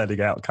hit our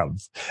learning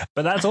outcomes?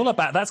 But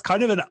that's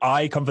kind of an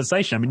I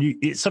conversation. I mean,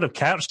 it's sort of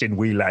couched in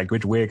we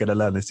language. We're going to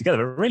learn this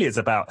together. But really, it's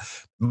about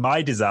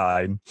my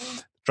design,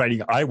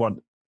 training I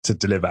want to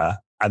deliver,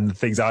 and the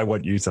things I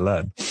want you to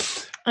learn.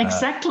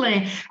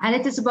 Exactly. And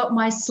it is about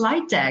my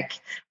slide deck.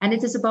 And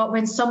it is about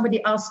when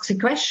somebody asks a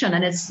question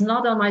and it's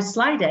not on my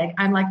slide deck,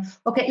 I'm like,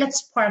 okay,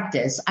 let's park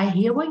this. I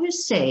hear what you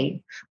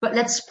say, but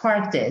let's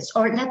park this,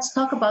 or let's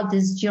talk about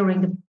this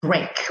during the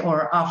break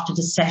or after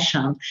the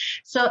session.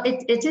 So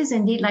it is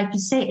indeed, like you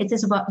say, it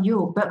is about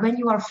you. But when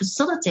you are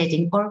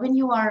facilitating or when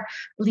you are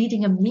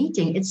leading a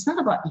meeting, it's not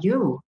about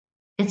you.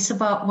 It's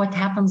about what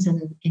happens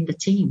in the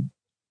team.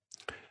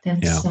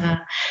 And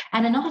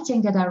another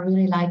thing that I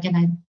really like,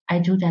 and I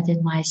do that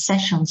in my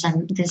sessions,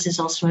 and this is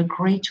also a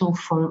great tool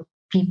for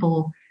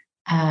people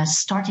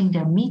starting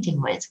their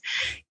meeting with,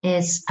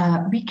 is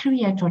we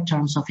create our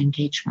terms of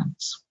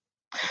engagement.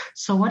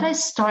 So what I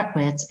start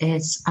with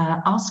is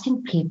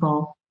asking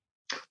people,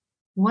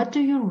 what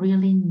do you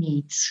really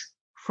need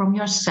from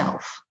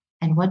yourself?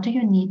 And what do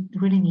you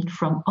really need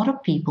from other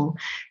people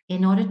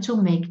in order to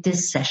make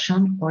this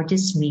session or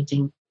this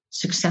meeting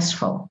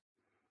successful?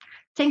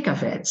 Think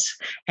of it.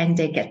 And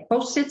they get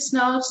Post-it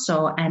notes.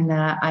 I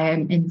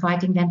am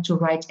inviting them to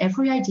write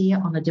every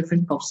idea on a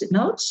different Post-it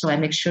note. So I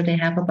make sure they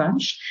have a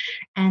bunch.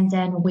 And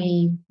then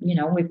we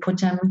put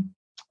them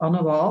on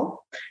a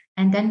wall,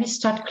 and then we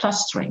start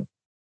clustering.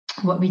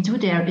 What we do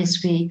there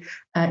is we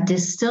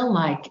distill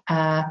like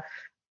 5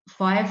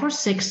 or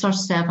 6 or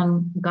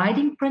 7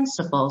 guiding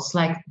principles,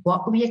 like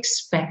what we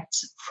expect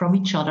from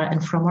each other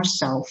and from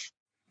ourselves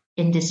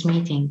in this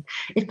meeting.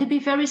 It could be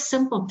very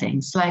simple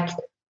things like,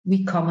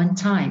 we come on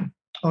time,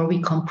 or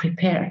we come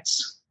prepared.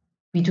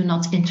 We do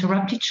not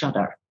interrupt each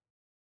other.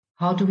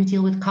 How do we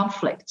deal with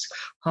conflict?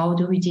 How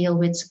do we deal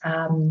with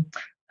the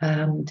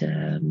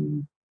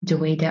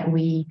way that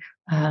we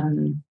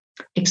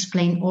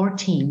explain our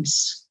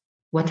teams,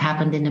 what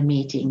happened in the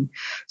meeting?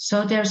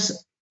 So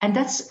and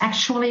that's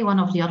actually one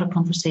of the other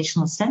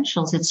conversational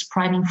essentials. It's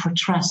priming for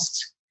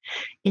trust.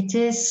 It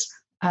is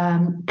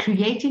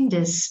creating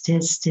this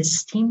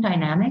team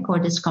dynamic or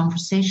this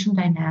conversation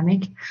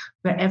dynamic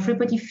where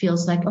everybody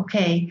feels like,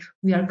 okay,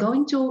 we are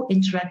going to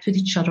interact with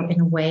each other in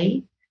a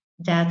way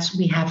that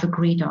we have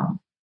agreed on,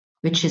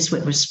 which is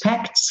with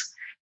respect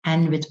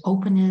and with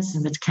openness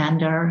and with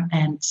candor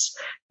and,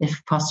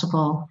 if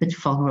possible, with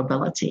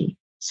vulnerability.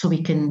 So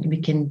we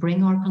can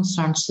bring our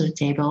concerns to the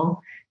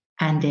table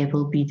and they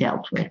will be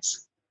dealt with.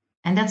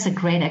 And that's a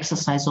great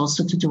exercise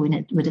also to do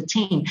it with a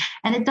team.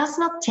 And it does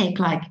not take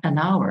like an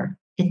hour.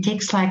 It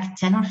takes like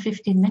 10 or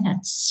 15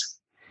 minutes.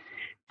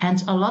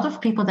 And a lot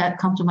of people that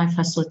come to my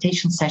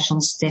facilitation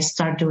sessions, they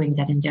start doing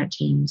that in their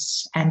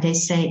teams. And they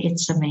say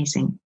it's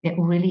amazing. It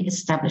really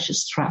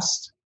establishes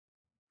trust.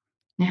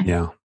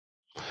 Yeah.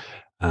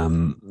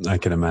 I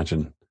can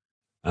imagine.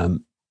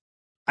 And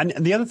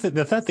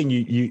the third thing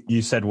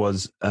you said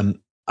was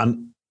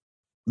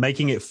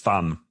making it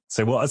fun.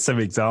 So what are some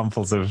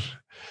examples of...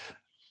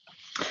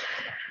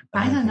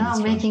 I don't know,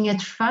 making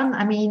it fun.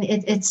 I mean,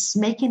 it's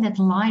making it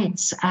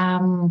light,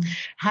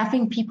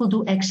 having people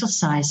do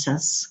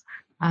exercises,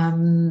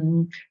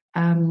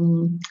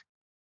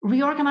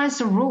 reorganize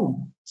the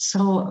room.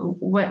 So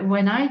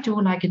when I do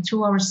like a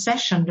 2-hour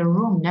session, the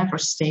room never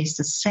stays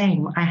the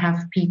same. I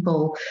have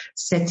people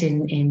sit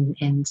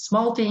in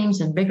small teams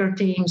and bigger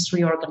teams,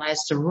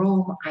 reorganize the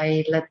room.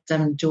 I let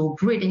them do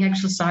breathing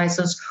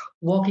exercises,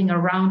 walking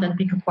around and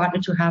pick a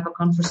partner to have a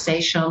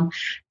conversation.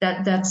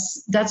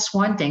 That's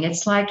one thing.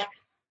 It's like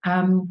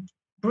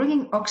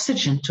bringing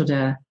oxygen to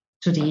the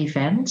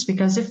event,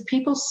 because if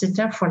people sit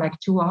there for like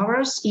 2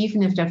 hours,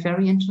 even if they're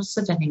very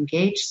interested and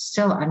engaged,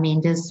 still, I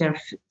mean, there's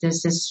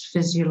this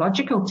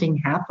physiological thing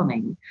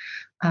happening.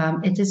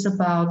 It is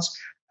about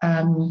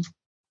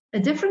a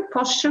different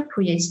posture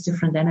creates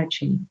different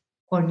energy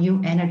or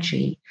new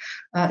energy.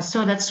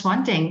 So that's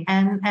one thing.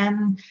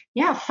 And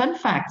yeah, fun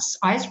facts,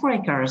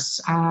 icebreakers.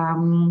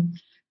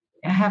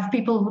 Have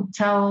people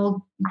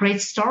tell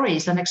great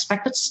stories,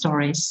 unexpected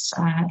stories.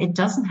 It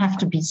doesn't have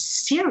to be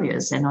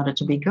serious in order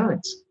to be good.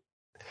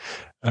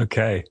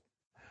 Okay.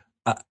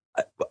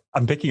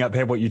 I'm picking up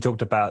here what you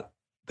talked about,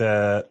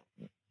 the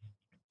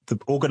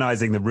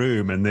organizing the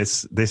room, and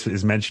this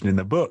is mentioned in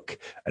the book.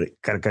 And it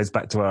kind of goes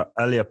back to our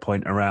earlier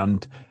point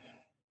around,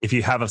 if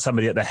you have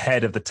somebody at the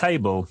head of the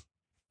table,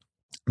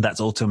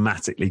 that's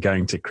automatically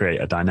going to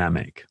create a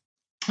dynamic.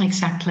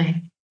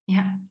 Exactly.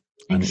 Yeah,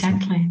 and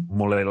exactly. It's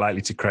more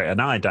likely to create an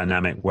I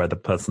dynamic where the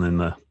person in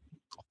the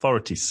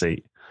authority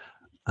seat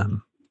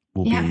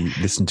will be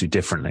listened to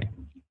differently.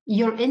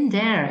 You're in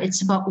there.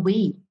 It's about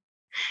we.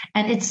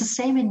 And it's the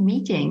same in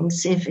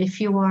meetings.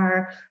 If you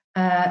are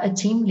a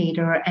team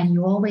leader and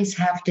you always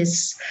have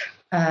this,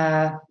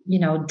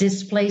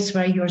 this place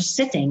where you're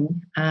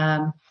sitting,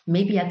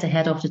 maybe at the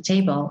head of the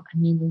table. I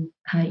mean,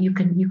 you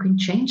can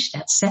change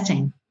that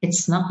setting.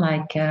 It's not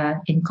like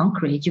in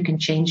concrete. You can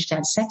change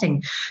that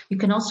setting. You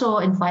can also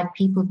invite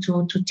people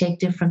to take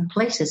different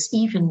places,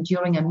 even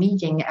during a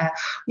meeting.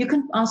 You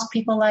can ask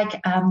people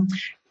like,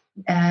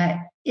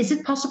 is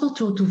it possible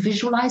to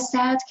visualize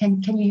that?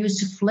 Can you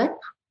use a flip?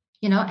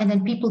 And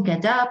then people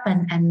get up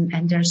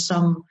and there's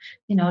some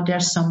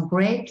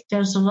break.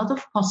 There's a lot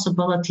of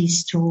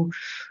possibilities to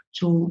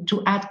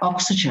add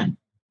oxygen.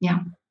 Yeah.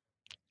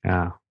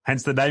 Yeah.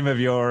 Hence the name of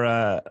your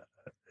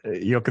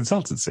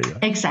consultancy.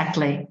 Right?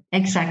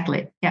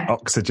 Exactly. Yeah.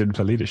 Oxygen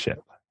for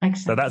Leadership.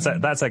 Exactly. So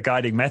that's a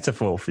guiding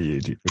metaphor for you.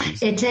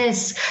 It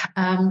is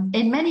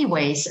in many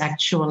ways,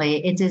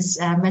 actually. It is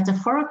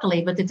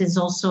metaphorically, but it is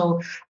also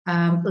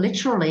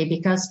literally,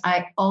 because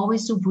I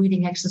always do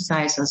breathing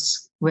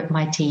exercises with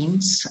my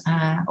teams,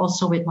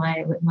 also with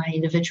my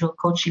individual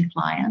coaching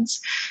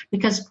clients,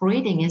 because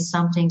breathing is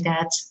something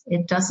that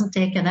it doesn't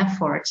take an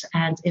effort,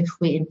 and if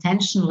we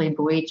intentionally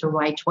breathe the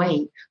right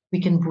way, we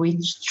can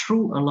breathe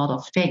through a lot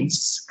of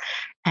things.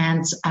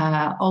 And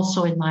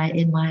also in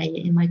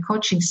my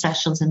coaching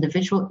sessions,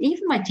 individual,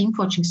 even my team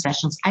coaching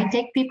sessions, I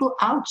take people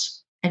out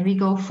and we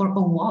go for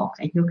a walk,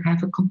 and you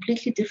have a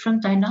completely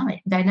different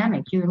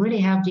dynamic. You really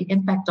have the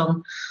impact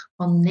on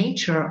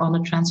nature, on a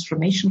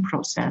transformation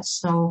process.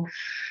 So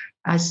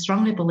I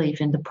strongly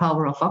believe in the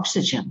power of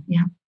oxygen.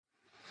 Yeah.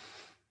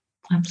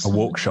 Absolutely.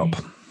 A walk shop.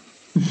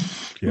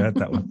 You heard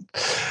that one.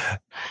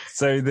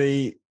 So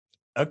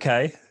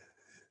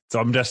So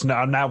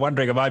I'm now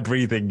wondering, am I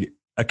breathing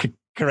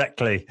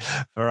correctly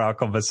for our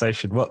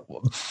conversation?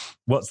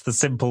 What's the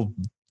simple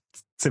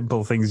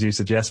things you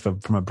suggest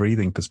from a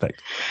breathing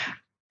perspective?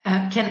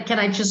 Can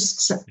I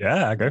just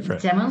go for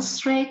it.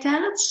 Demonstrate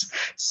that?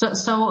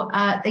 So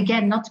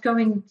again, not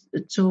going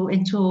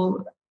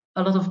into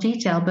a lot of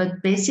detail,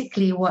 but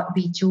basically what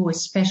we do,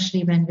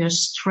 especially when we're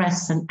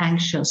stressed and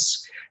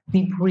anxious,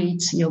 we breathe.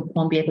 You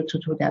won't be able to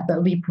do that,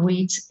 but we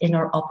breathe in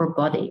our upper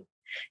body.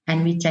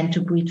 And we tend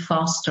to breathe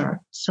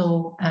faster.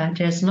 So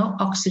there's no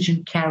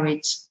oxygen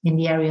carried in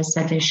the areas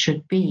that there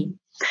should be.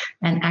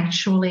 And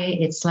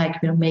actually, it's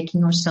like we're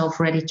making ourselves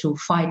ready to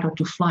fight or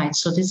to flight.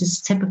 So this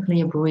is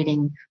typically a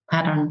breathing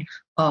pattern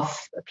of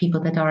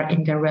people that are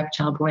in their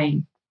reptile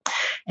brain.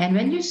 And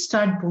when you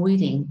start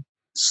breathing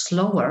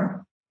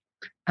slower,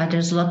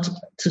 there's a lot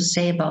to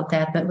say about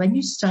that. But when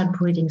you start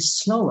breathing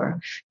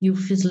slower, you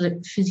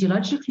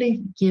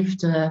physiologically give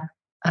the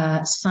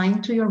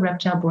sign to your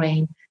reptile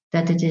brain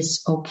that it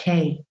is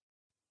okay.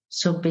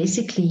 So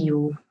basically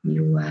you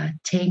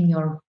tame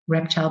your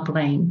reptile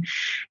brain.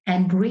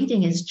 And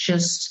breathing is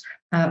just,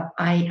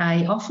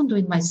 I often do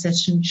in my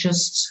session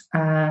just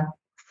 4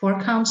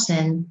 counts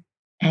in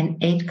and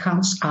 8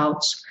 counts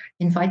out,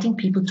 inviting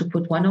people to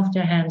put one of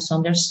their hands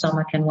on their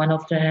stomach and one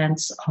of their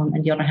hands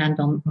and the other hand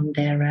on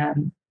their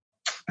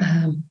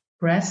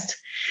breast.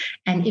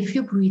 And if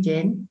you breathe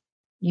in,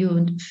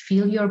 you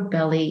feel your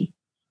belly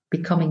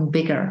becoming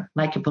bigger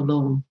like a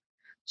balloon.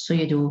 So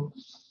you do.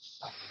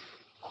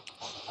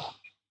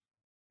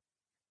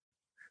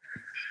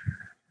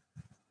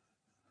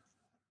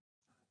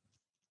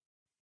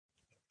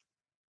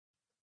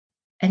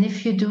 And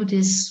if you do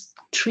this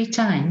 3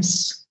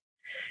 times,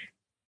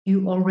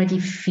 you already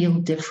feel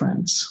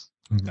different.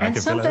 I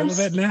can feel a little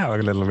bit now, a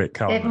little bit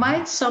calmer. It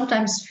might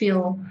sometimes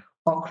feel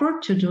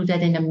awkward to do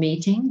that in a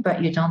meeting,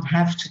 but you don't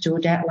have to do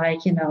that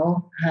like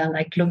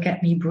look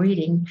at me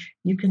breathing.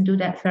 You can do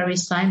that very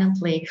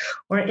silently.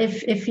 Or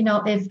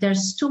if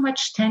there's too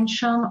much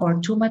tension or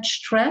too much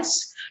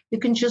stress, you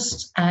can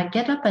just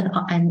get up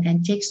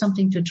and take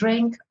something to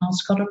drink,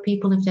 ask other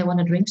people if they want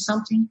to drink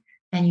something,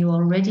 and you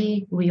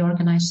already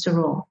reorganize the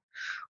room.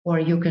 Or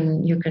you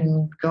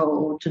can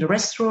go to the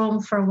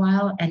restroom for a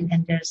while,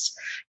 and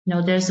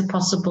there's a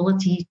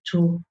possibility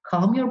to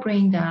calm your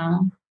brain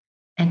down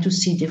and to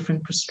see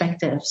different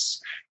perspectives.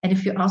 And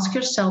if you ask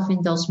yourself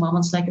in those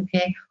moments, like,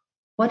 okay,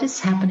 what is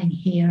happening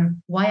here?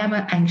 Why am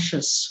I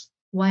anxious?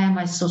 Why am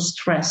I so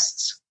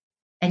stressed?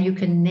 And you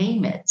can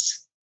name it.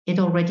 It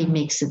already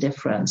makes a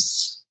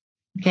difference.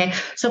 Okay,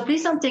 so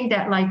please don't think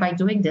that like by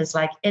doing this,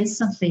 like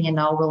instantly,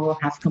 we'll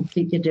have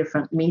completely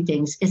different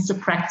meetings. It's a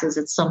practice.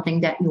 It's something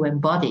that you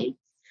embody,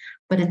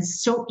 but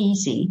it's so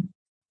easy.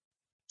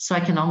 So I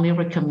can only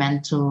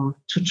recommend to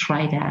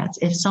try that.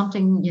 If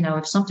something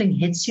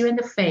hits you in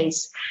the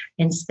face,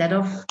 instead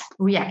of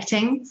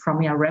reacting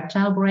from your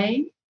reptile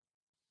brain,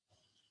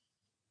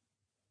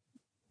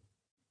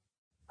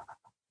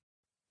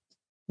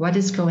 what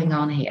is going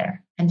on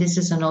here? And this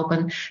is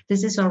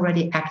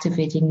already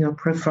activating your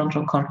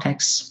prefrontal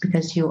cortex,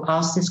 because you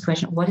ask this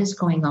question, what is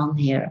going on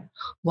here?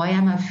 Why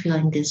am I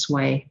feeling this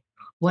way?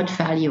 What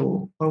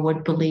value or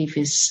what belief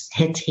is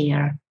hit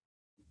here?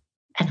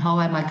 And how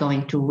am I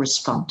going to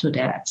respond to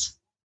that?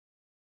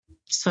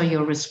 So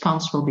your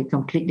response will be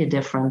completely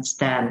different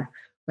than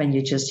when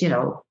you just,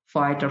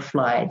 fight or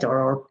flight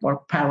or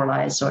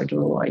paralyze or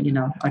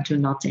do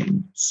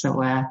nothing.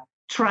 So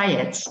try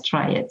it.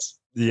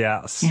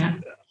 Yes. Yeah.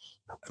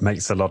 It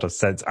makes a lot of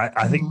sense.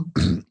 I think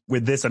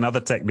with this and other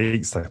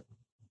techniques,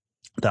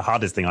 the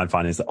hardest thing I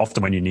find is that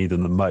often when you need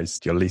them the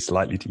most, you're least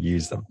likely to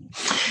use them.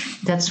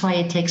 That's why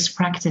it takes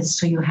practice,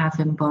 so you have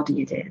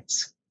embodied it.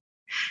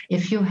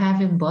 If you have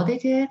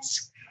embodied it,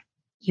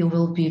 it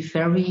will be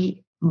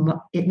very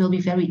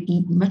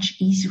much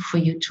easier for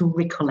you to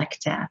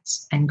recollect that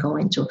and go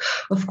into.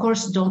 Of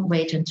course, don't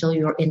wait until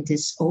you're in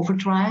this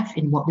overdrive,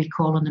 in what we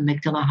call an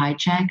amygdala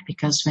hijack,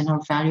 because when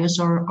our values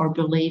or our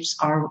beliefs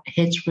are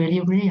hit really,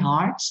 really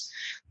hard,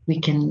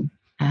 we can,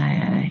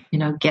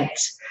 get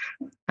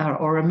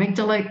our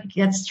amygdala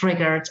gets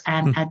triggered.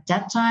 And at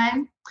that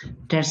time,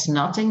 there's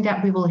nothing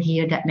that we will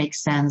hear that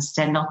makes sense.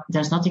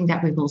 There's nothing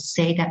that we will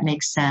say that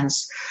makes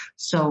sense.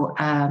 So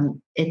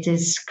it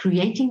is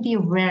creating the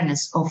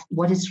awareness of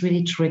what is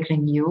really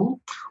triggering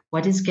you,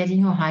 what is getting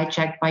you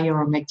hijacked by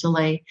your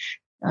amygdala,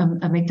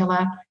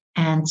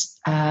 and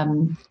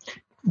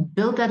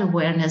build that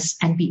awareness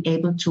and be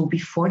able to,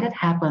 before that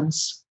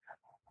happens,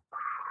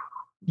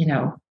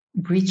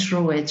 breathe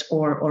through it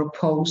or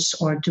pose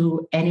or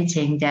do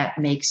anything that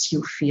makes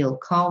you feel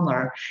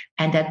calmer,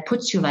 and that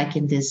puts you like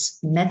in this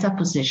meta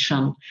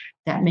position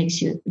that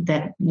makes you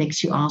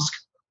ask,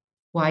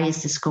 why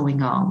is this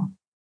going on?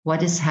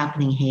 What is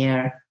happening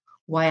here?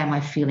 Why am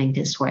I feeling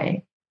this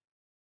way?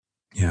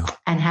 Yeah.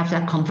 And have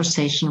that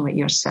conversation with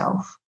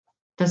yourself.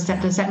 Does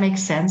that make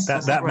sense?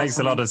 That makes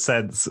a lot of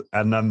sense.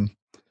 And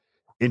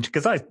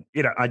because I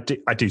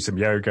do some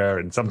yoga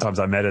and sometimes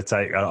I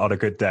meditate on a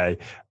good day.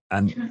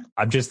 And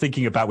I'm just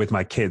thinking about with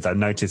my kids, I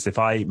notice if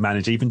I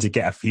manage even to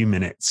get a few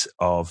minutes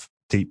of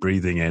deep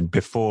breathing in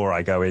before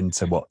I go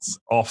into what's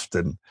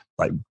often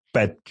like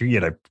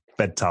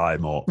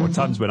bedtime or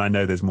times when I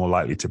know there's more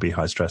likely to be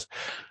high stress,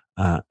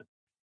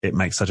 it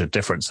makes such a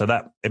difference. So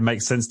that it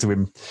makes sense to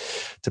him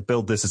to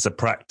build this as a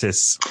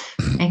practice.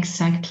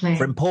 Exactly.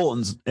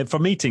 For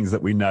meetings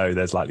that we know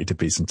there's likely to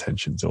be some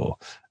tensions, or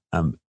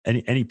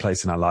any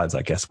place in our lives,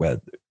 I guess, where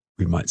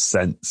we might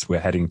sense we're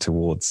heading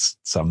towards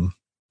some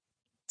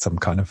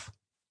kind of,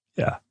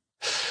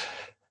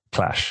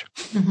 clash.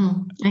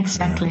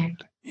 Exactly.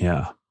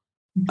 Yeah.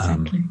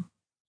 Exactly.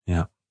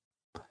 Yeah.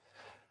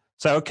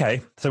 So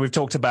we've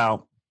talked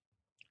about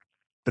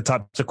the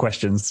types of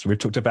questions. We've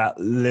talked about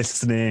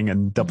listening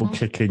and double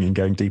clicking and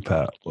going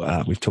deeper.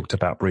 We've talked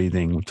about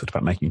breathing. We've talked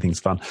about making things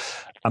fun.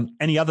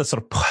 Any other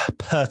sort of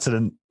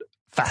pertinent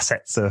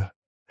facets of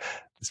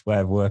this way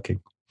of working?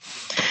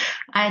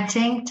 I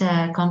think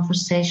the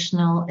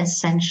conversational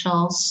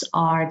essentials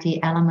are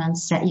the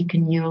elements that you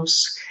can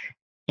use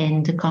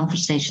in the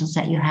conversations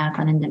that you have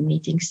and in the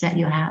meetings that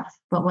you have.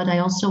 But what I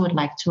also would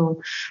like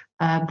to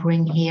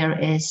bring here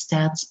is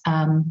that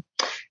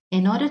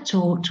in order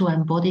to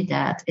embody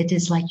that, it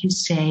is like you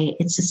say,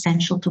 it's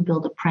essential to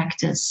build a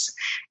practice.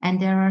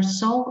 And there are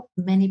so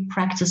many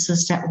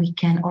practices that we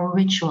can, or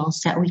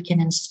rituals that we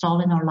can install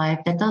in our life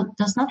that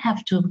does not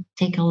have to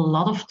take a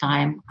lot of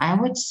time. I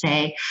would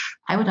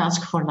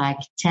ask for like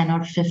 10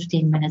 or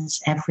 15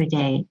 minutes every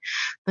day,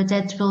 but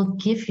that will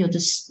give you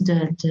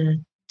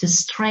the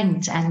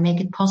strength and make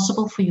it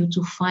possible for you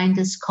to find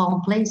this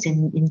calm place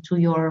into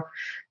your,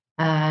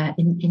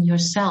 in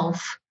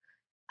yourself,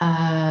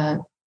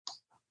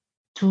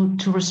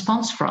 to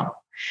respond from.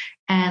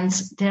 And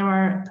there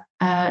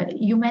are,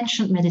 you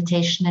mentioned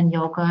meditation and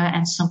yoga,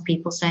 and some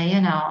people say,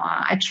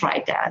 I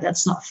tried that.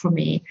 That's not for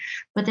me.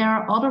 But there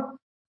are other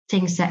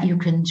things that you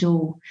can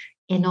do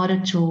in order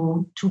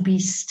to be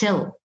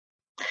still.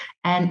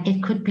 And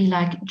it could be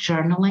like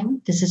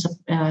journaling. This is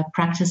a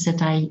practice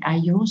that I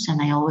use,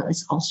 and I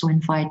always also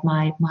invite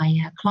my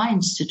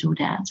clients to do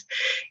that.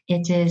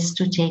 It is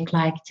to take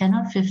like 10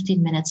 or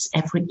 15 minutes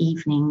every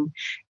evening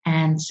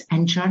and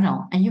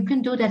journal. And you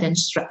can do that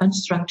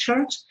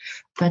unstructured.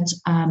 But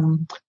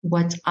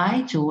what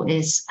I do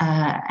is,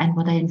 and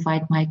what I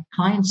invite my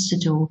clients to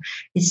do,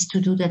 is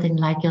to do that in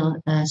like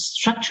a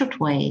structured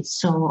way.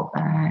 So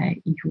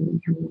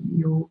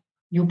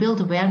you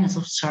build awareness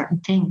of certain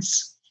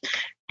things.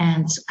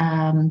 And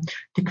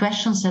the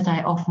questions that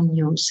I often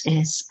use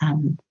is,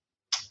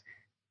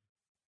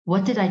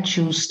 what did I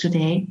choose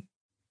today?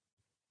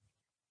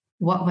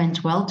 What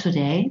went well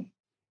today?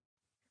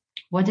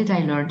 what did I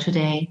learn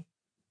today?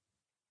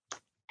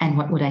 And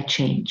what would I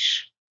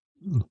change?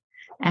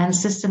 And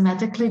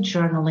systematically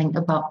journaling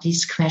about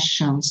these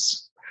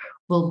questions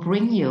will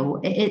bring you,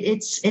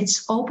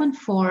 it's open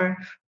for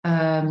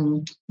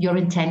your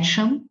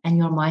intention and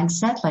your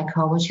mindset, like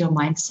how was your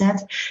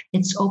mindset?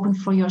 It's open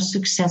for your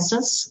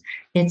successes.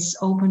 It's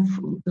open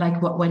for,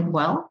 like, what went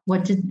well,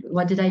 what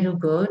did I do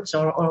good,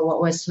 or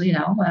what was,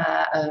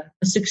 a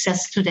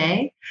success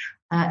today.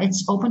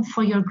 It's open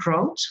for your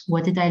growth.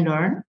 What did I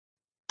learn?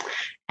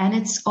 And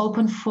it's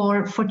open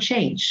for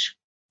change.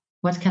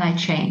 What can I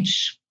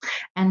change?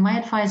 And my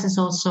advice is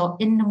also,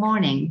 in the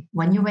morning,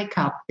 when you wake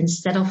up,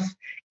 instead of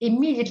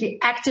immediately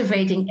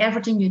activating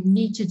everything you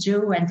need to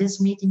do and this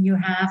meeting you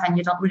have and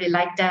you don't really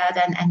like that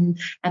and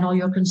all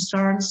your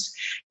concerns,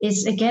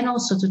 is again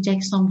also to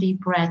take some deep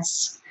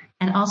breaths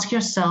and ask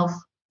yourself,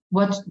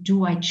 what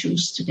do I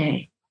choose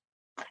today?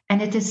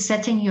 And it is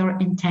setting your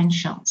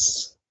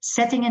intentions.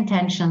 Setting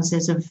intentions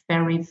is a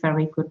very,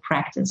 very good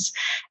practice.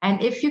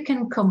 And if you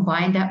can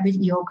combine that with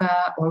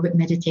yoga or with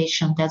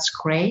meditation, that's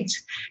great.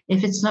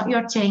 If it's not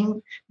your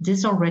thing,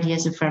 this already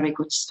is a very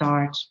good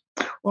start.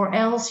 Or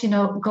else,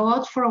 go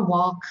out for a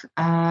walk,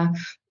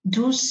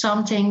 do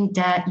something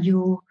that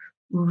you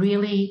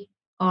really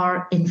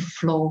are in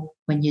flow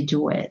when you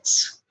do it.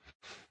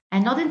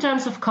 And not in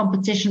terms of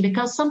competition,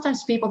 because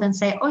sometimes people then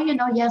say, oh,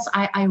 yes,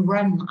 I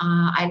run.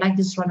 I like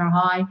this runner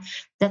high.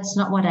 That's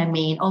not what I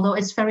mean. Although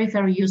it's very,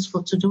 very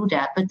useful to do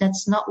that. But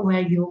that's not where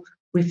you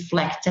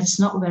reflect. That's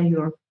not where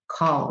you're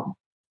calm.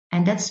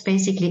 And that's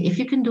basically, if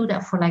you can do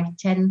that for like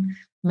 10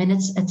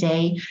 minutes a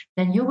day,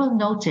 then you will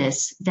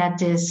notice that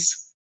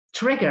this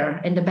trigger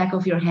in the back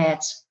of your head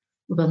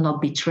will not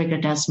be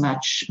triggered as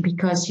much,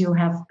 because you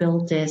have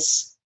built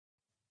this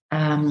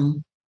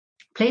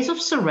place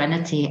of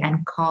serenity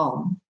and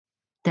calm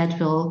that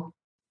will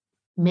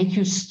make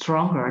you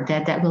stronger,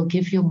 that will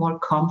give you more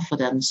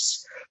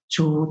confidence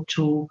to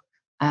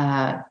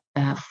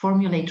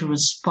formulate a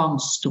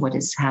response to what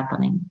is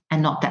happening,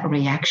 and not that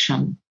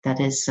reaction that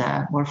is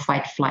or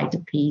fight, flight,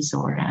 appease,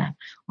 or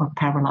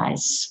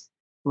paralyze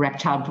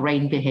reptile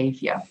brain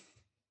behavior.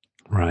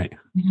 Right.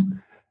 Mm-hmm.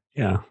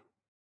 Yeah,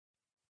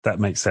 that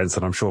makes sense.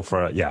 And I'm sure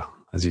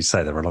as you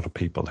say, there are a lot of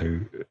people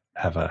who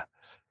have a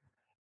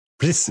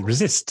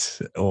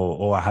resist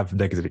or have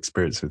negative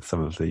experience with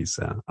some of these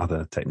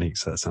other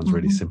techniques. That sounds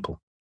really simple.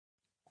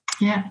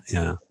 Yeah.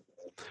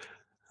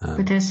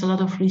 But there's a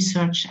lot of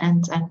research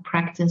and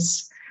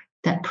practice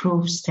that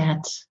proves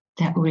that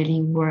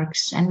really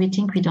works. And we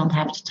think we don't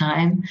have the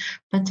time,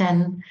 but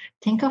then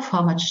think of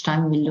how much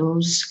time we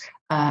lose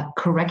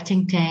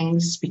correcting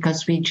things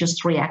because we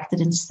just reacted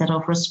instead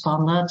of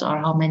responded, or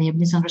how many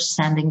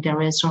misunderstanding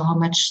there is, or how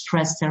much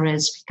stress there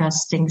is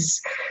because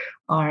things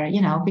are,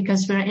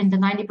 because we're in the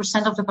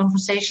 90% of the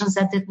conversations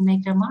that didn't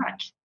make their mark.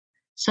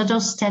 So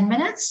those 10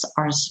 minutes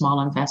are a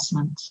small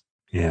investment.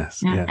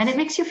 Yes. Yeah. Yes. And it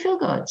makes you feel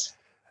good.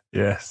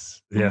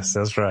 Yes. Yes,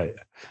 that's right.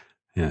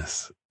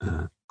 Yes.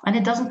 And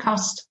it doesn't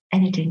cost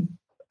anything.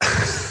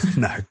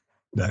 No.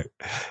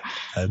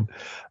 And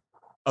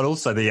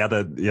also the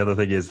other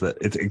thing is that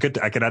it's good.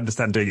 I can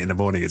understand doing it in the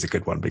morning is a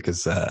good one,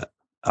 because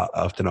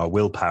often our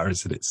willpower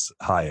is at its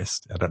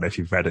highest. I don't know if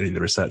you've read any of the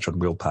research on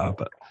willpower,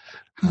 but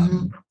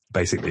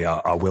basically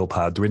our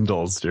willpower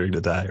dwindles during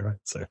the day, right?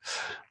 So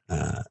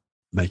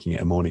making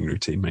it a morning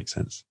routine makes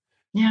sense.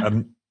 Yeah.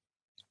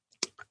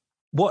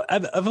 What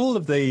of all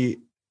of the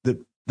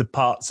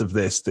parts of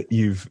this that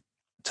you've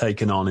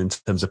taken on in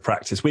terms of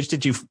practice, which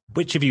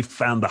have you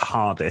found the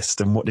hardest,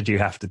 and what did you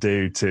have to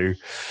do to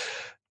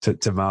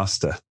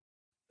master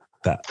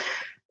that?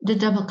 The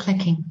double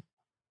clicking.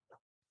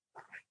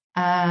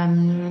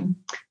 For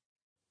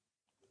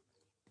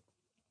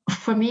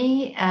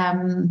me,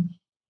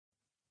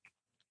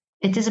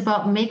 it is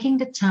about making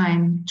the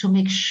time to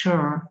make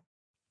sure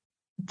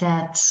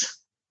that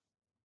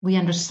we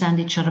understand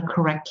each other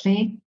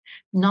correctly,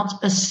 not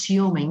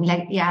assuming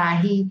like,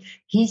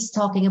 he's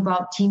talking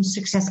about team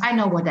success. I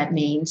know what that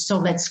means, so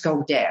let's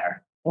go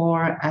there.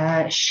 Or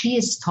she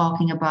is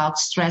talking about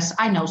stress.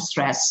 I know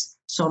stress,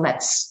 so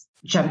let's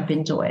jump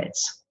into it.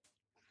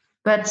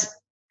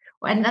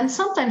 And then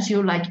sometimes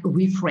you like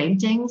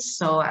reframe things.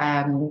 So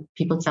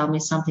people tell me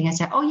something. I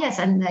say, oh, yes,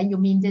 and you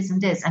mean this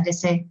and this. And they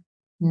say,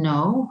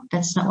 no,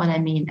 that's not what I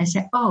mean. I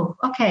say, oh,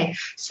 okay.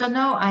 So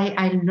now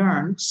I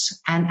learned,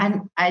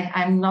 and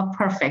I'm not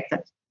perfect.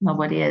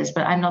 Nobody is,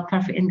 but I'm not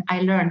perfect. And I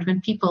learned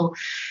when people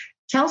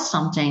tell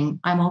something,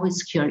 I'm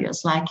always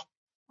curious, like,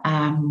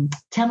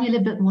 tell me a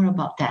little bit more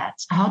about that.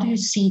 How do you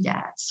see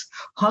that?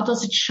 How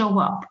does it show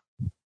up?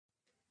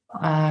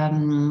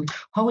 How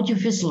would you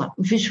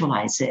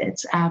visualize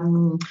it?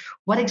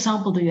 What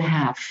example do you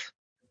have?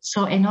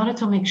 So in order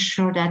to make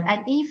sure that,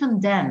 and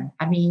even then,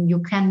 I mean, you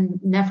can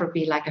never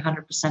be like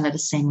 100% at the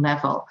same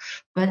level,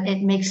 but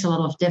it makes a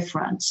lot of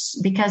difference,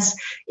 because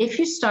if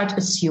you start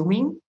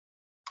assuming,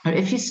 or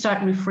if you start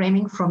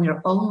reframing from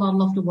your own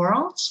model of the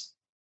world,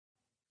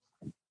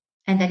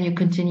 and then you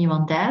continue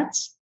on that,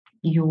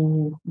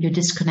 you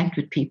disconnect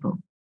with people.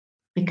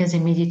 because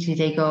immediately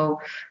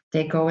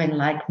they go in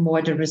like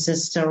more the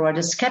resistor or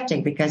the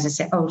skeptic, because they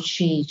say, oh,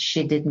 she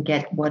didn't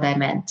get what I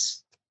meant,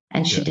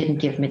 and she didn't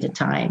give me the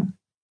time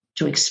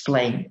to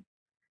explain.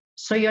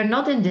 So you're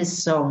not in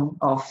this zone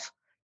of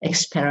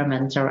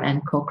experimenter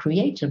and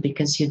co-creator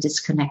because you're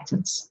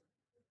disconnected.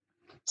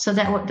 So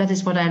that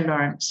is what I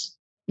learned.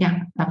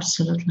 Yeah,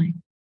 absolutely.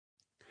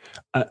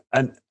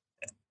 And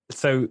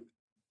so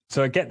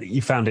I get that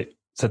you found it.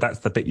 So that's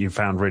the bit you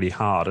found really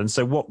hard. And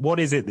so what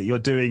is it that you're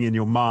doing in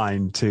your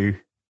mind to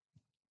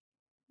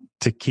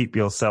keep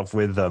yourself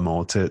with them,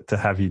 or to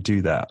have you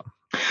do that?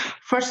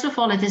 First of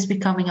all, it is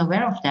becoming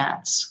aware of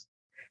that.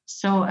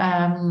 So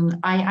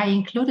I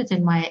include it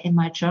in my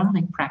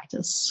journaling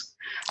practice.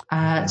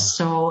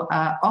 So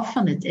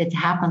often it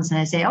happens, and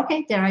I say,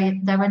 okay, there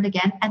I went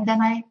again, and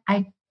then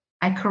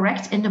I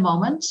correct in the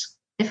moment,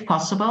 if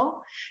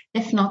possible.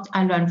 If not,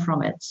 I learn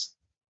from it,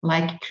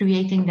 like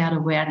creating that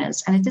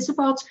awareness. And it is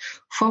about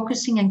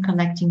focusing and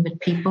connecting with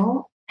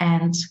people,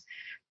 and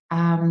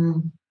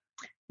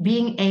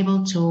being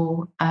able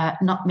to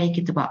not make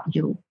it about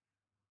you,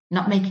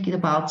 not making it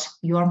about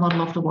your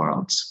model of the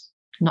world,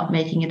 not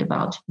making it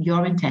about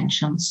your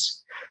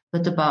intentions,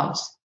 but about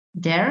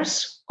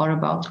theirs or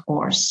about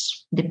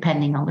ours,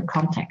 depending on the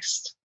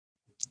context.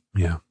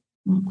 Yeah.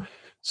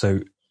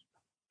 So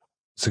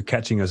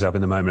catching yourself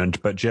in the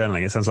moment, but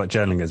journaling, it sounds like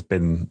journaling has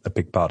been a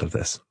big part of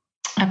this.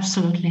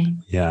 Absolutely.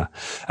 Yeah.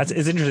 It's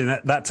interesting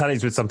that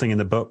tallies with something in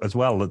the book as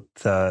well,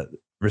 that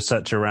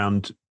research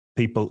around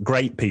people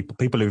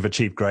who've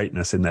achieved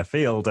greatness in their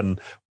field.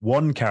 And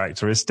one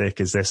characteristic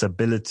is this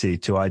ability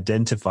to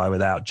identify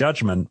without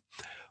judgment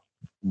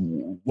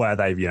where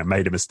they've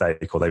made a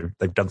mistake, or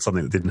they've done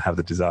something that didn't have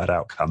the desired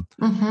outcome,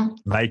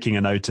 making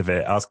a note of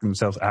it, asking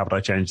themselves, how would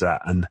I change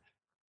that? And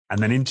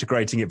then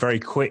integrating it very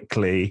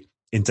quickly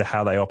into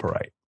how they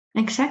operate.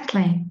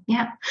 Exactly.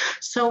 Yeah.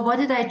 So what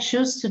did I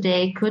choose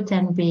today could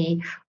then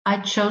be,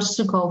 I chose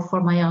to go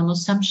for my own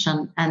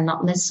assumption and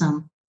not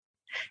listen.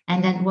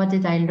 And then what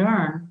did I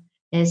learn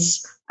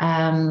is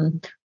I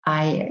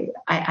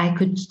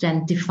could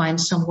then define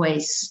some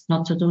ways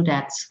not to do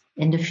that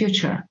in the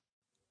future.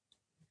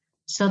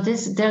 So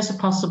there's a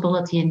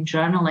possibility in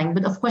journaling,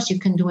 but of course you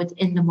can do it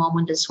in the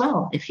moment as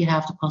well if you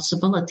have the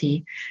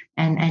possibility,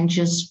 and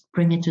just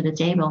bring it to the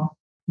table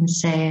and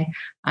say,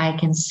 I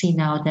can see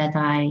now that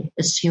I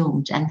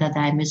assumed and that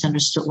I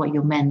misunderstood what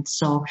you meant.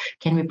 So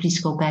can we please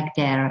go back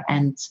there?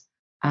 And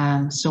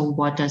so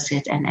what does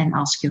it? And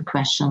ask you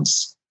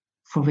questions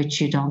for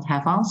which you don't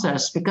have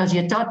answers because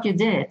you thought you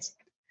did.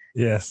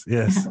 Yes.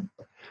 Yes.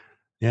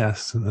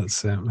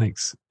 That's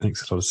makes a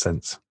lot of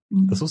sense.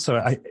 Mm-hmm. There's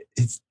also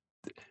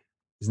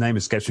his name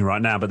escapes me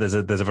right now, but there's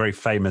a very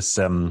famous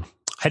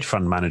hedge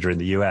fund manager in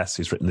the US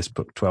who's written this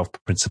book, 12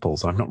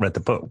 Principles. I've not read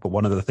the book, but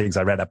one of the things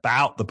I read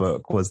about the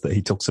book was that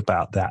he talks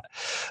about that,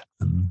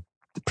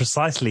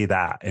 precisely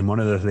that. And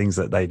one of the things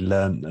that they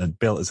learned and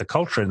built as a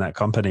culture in that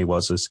company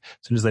was, as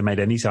soon as they made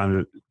any kind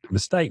of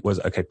mistake, was,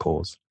 okay,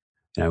 pause.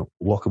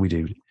 What can we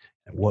do?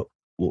 What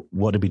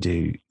did we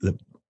do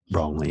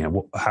wrong?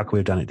 How can we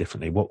have done it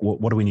differently?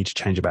 What do we need to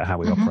change about how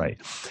we operate?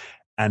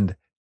 And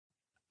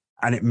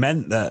it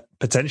meant that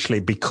potentially,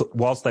 because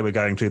whilst they were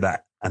going through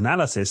that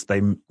analysis,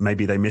 they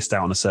missed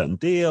out on a certain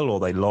deal, or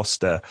they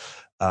lost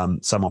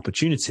some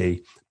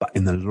opportunity. But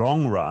in the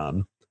long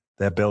run,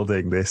 they're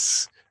building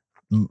this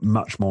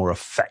much more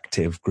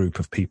effective group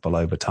of people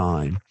over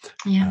time.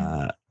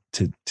 Yeah.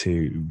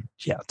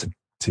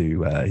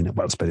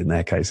 Well, but in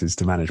their cases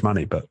to manage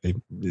money, but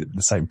the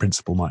same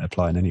principle might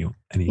apply in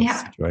any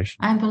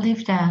situation. I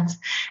believe that,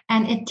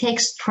 and it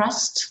takes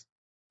trust.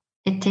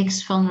 It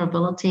takes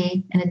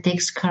vulnerability, and it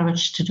takes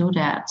courage to do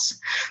that.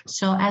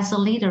 So as a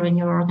leader in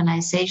your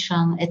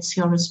organization, it's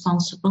your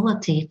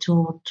responsibility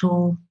to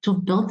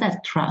build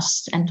that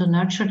trust and to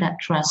nurture that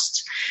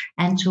trust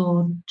and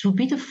to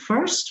be the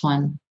first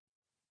one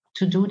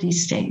to do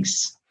these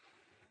things.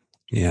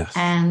 Yes.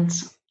 And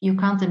you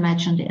can't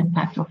imagine the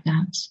impact of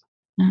that.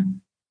 Yeah.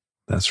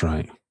 That's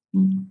right.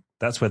 Mm-hmm.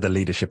 That's where the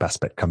leadership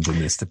aspect comes in,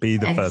 is to be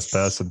the first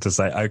person to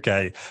say,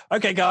 okay,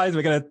 guys,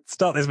 we're going to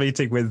start this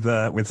meeting with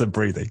some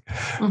breathing.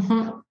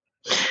 Mm-hmm.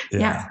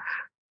 Yeah.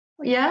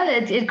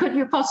 It could be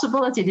a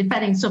possibility,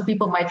 depending. So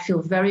people might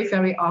feel very,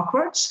 very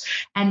awkward,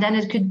 and then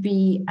it could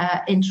be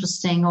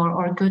interesting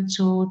or good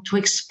to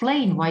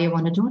explain why you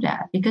want to do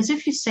that. Because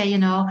if you say,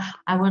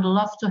 I would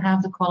love to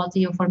have the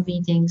quality of our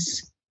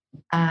meetings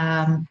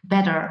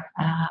better,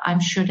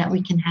 I'm sure that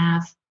we can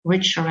have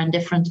richer and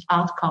different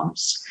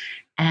outcomes.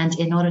 And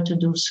in order to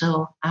do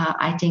so,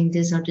 I think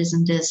this or this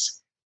and this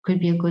could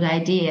be a good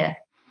idea.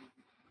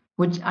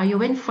 Are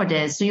you in for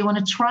this? Do you want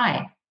to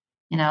try?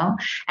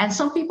 And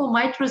some people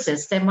might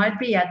resist. They might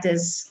be at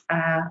this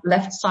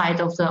left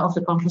side of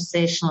the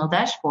conversational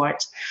dashboard.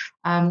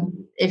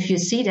 If you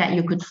see that,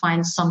 you could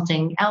find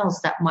something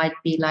else that might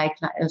be like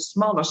a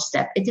smaller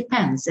step. It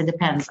depends.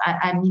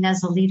 I mean,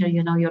 as a leader,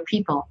 you know your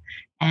people,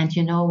 and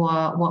you know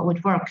what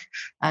would work.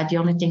 The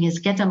only thing is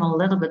get them a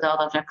little bit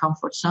out of their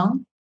comfort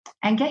zone,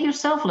 and get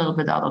yourself a little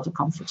bit out of the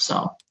comfort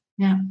zone.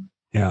 Yeah.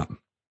 Yeah.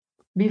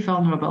 Be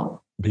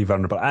vulnerable. be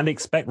vulnerable and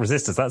expect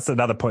resistance. That's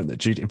another point that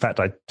Judy, in fact,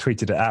 I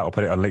tweeted it out or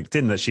put it on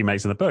LinkedIn, that she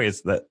makes in the book,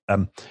 is that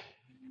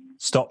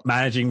stop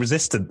managing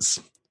resistance.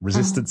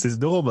 Resistance is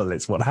normal.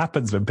 It's what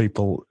happens when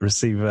people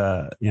receive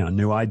a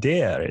new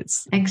idea.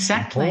 It's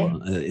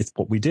important. It's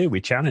what we do.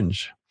 We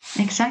challenge.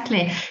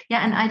 Exactly.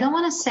 Yeah. And I don't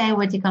want to say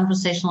with the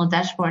conversational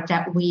dashboard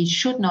that we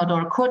should not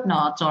or could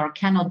not or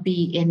cannot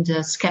be in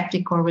the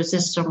skeptic or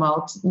resistor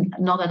mode.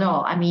 Not at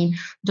all. I mean,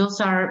 those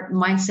are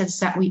mindsets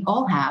that we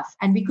all have.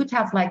 And we could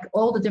have like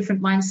all the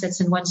different mindsets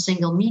in one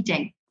single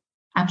meeting.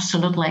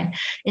 Absolutely.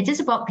 It is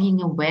about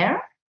being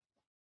aware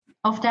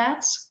of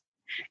that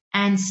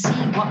and see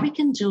what we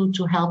can do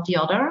to help the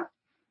other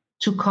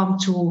to come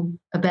to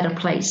a better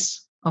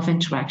place of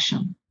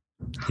interaction.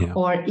 Yeah.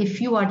 Or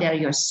if you are there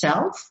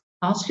yourself,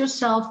 ask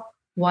yourself,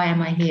 why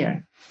am I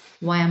here?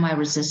 Why am I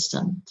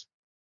resistant?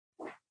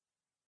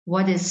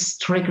 What is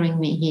triggering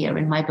me here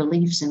in my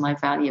beliefs, in my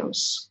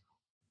values?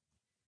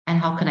 And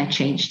how can I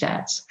change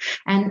that?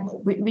 And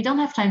we don't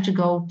have time to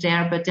go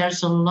there, but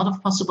there's a lot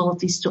of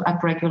possibilities to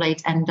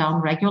upregulate and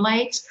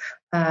downregulate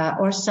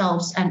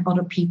ourselves and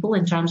other people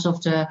in terms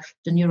of the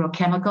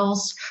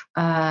neurochemicals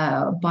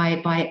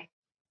by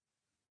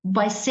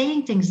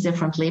saying things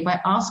differently, by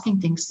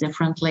asking things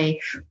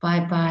differently,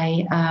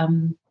 by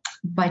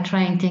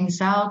trying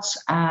things out,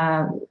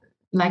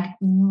 like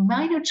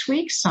minor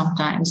tweaks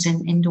sometimes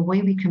in the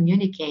way we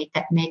communicate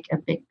that make a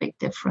big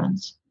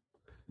difference.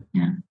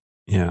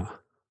 Yeah.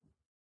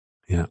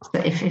 So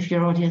if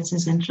your audience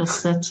is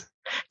interested,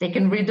 they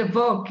can read the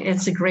book.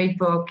 It's a great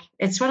book.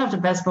 It's one of the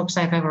best books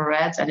I've ever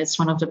read, and it's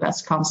one of the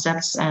best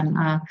concepts. And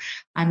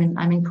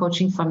I'm in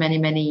coaching for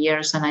many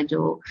years, and I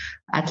do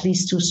at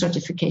least 2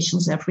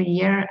 certifications every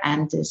year.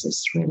 And this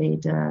is really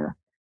the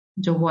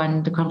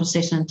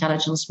conversational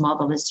intelligence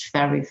model is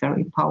very,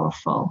 very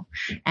powerful.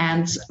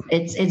 And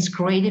it's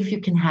great if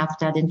you can have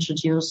that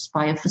introduced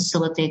by a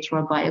facilitator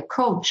or by a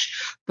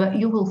coach, but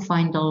you will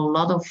find a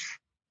lot of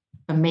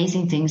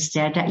amazing things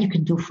there that you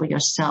can do for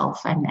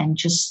yourself and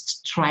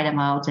just try them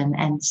out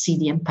and see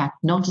the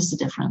impact, notice the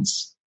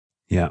difference.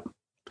 Yeah.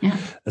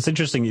 That's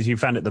interesting. You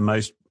found it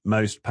the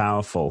most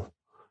powerful.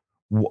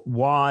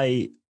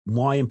 Why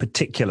in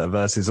particular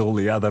versus all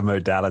the other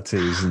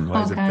modalities and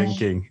ways of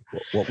thinking?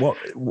 What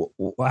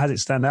has it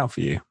stand out for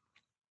you?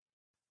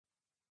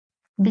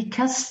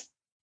 Because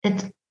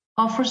it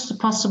offers the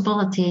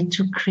possibility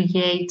to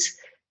create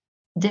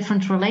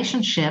different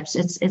relationships.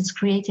 It's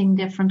creating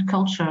different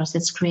cultures.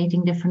 It's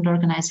creating different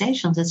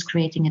organizations. It's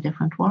creating a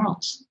different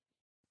world.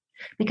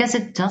 Because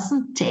it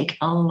doesn't take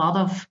a lot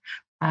of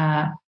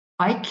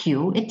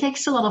IQ. It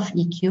takes a lot of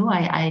EQ,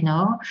 I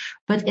know,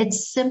 but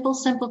it's simple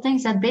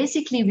things that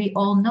basically we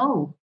all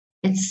know.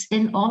 It's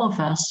in all of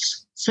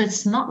us. So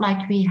it's not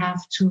like we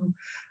have to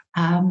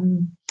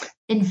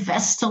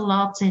invest a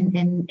lot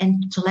in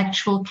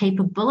intellectual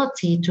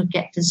capability to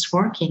get this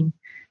working.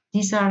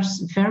 These are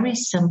very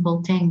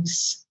simple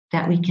things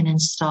that we can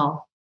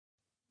install.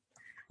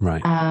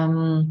 Right.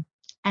 And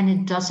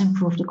it does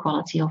improve the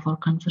quality of our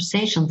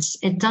conversations.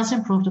 It does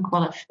improve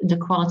the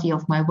quality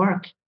of my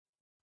work,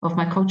 of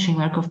my coaching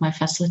work, of my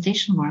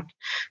facilitation work,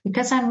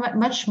 because I'm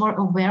much more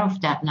aware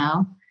of that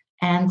now.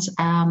 And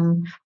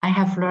I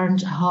have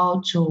learned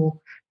how to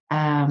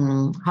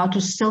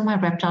still my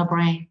reptile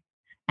brain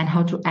and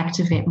how to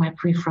activate my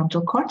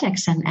prefrontal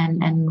cortex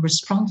and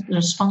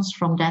response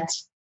from that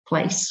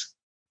place.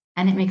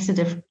 And it makes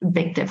a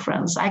big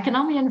difference. I can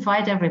only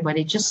invite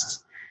everybody,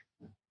 just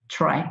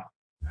try.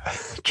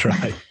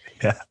 Try,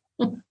 yeah.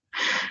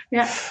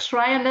 Yeah,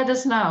 try and let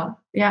us know.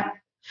 Yeah.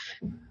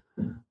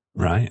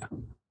 Right.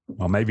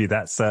 Well, maybe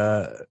that's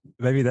a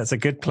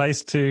good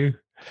place to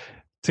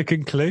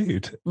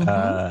conclude.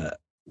 Mm-hmm.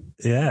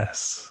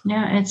 Yes.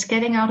 Yeah, it's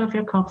getting out of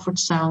your comfort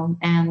zone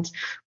and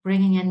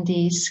bringing in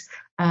these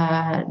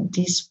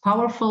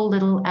powerful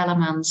little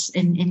elements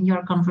in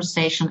your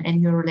conversation,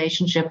 in your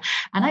relationship.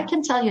 And I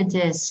can tell you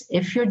this,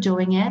 if you're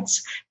doing it,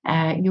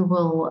 you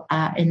will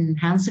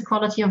enhance the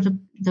quality of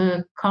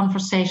the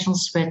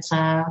conversations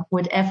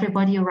with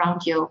everybody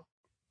around you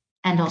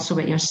and also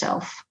with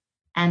yourself.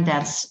 And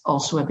that's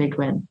also a big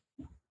win.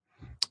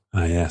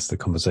 Yes, the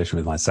conversation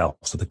with myself.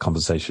 So the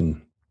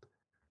conversation...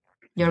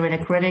 You're with a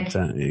critic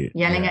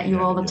yelling at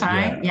you all the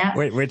time. Yeah.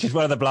 Which is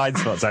one of the blind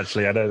spots,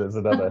 actually. I know there's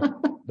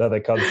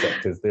another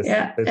concept is this.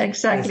 Yeah,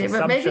 exactly. This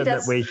but maybe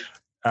that's...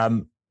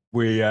 that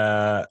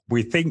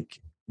we think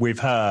we've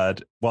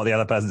heard what the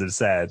other person has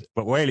said,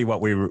 but really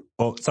we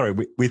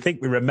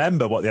think we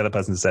remember what the other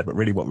person said, but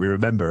really what we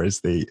remember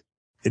is the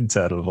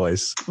internal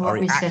voice, our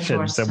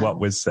reactions and what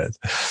was said.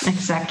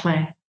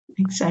 Exactly.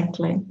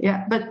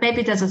 Yeah. But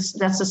maybe that's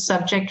a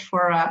subject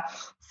for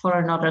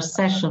another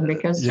session,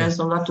 because there's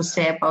a lot to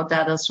say about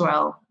that as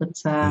well. But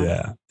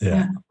yeah.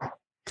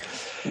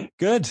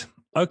 Good.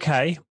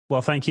 Okay.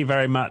 Well, thank you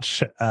very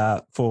much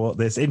for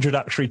this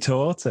introductory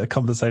tour to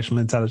conversational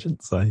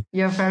intelligence.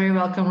 You're very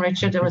welcome,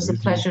 Richard. It was a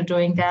pleasure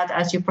doing that.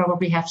 As you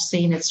probably have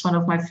seen, it's one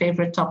of my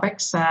favorite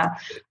topics.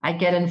 I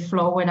get in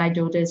flow when I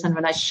do this and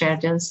when I share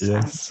this.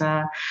 Yes.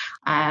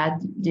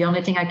 And, the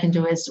only thing I can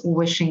do is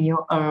wishing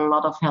you a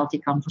lot of healthy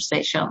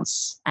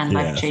conversations and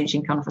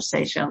life-changing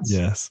conversations.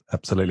 Yes,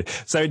 absolutely.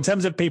 So in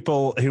terms of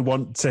people who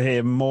want to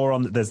hear more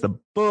on, there's the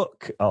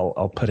book.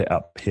 I'll put it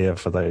up here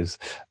for those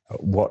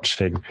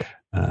watching.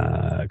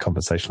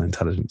 Conversational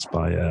Intelligence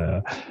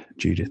by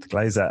Judith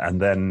Glaser,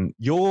 and then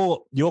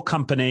your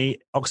company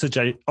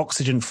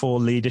Oxygen for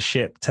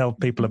Leadership. Tell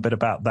people a bit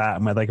about that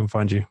and where they can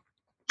find you.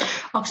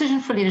 Oxygen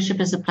for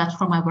Leadership is a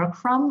platform I work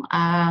from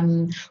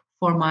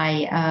for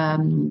my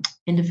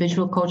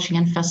individual coaching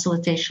and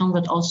facilitation,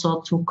 but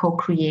also to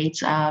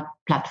co-create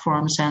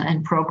platforms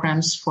and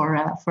programs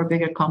for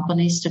bigger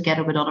companies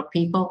together with other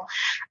people.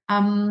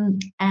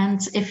 And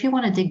if you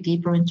want to dig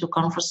deeper into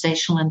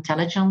conversational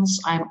intelligence,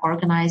 I'm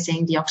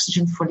organizing the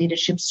Oxygen for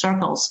Leadership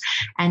circles.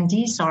 And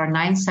these are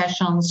 9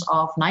 sessions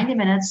of 90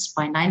 minutes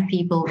by 9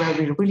 people where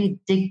we really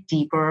dig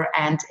deeper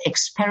and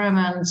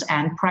experiment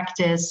and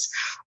practice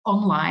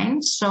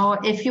online. So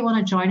if you want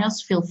to join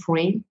us, feel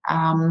free.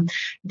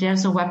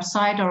 There's a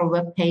website or a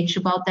web page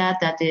about that.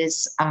 That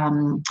is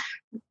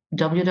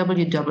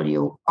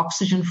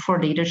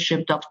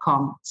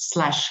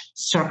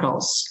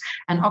www.oxygenforleadership.com/circles.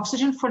 And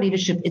Oxygen for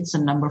Leadership, it's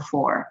a number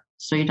 4.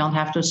 So you don't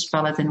have to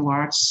spell it in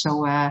words.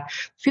 So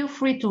feel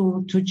free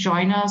to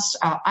join us.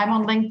 I'm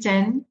on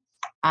LinkedIn.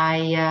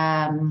 I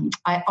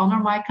honor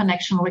my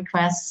connection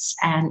requests,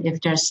 and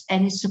if there's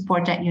any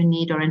support that you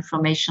need or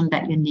information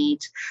that you need,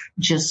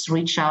 just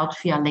reach out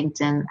via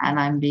LinkedIn,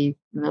 and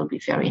will be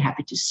very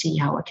happy to see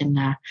how I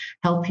can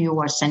help you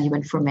or send you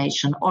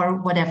information or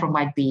whatever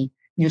might be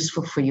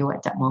useful for you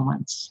at that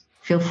moment.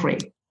 Feel free.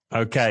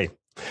 Okay.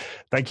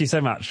 Thank you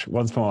so much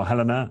once more,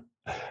 Helena.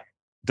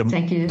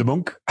 Thank you. De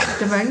Monk.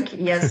 De Monk.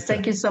 Yes.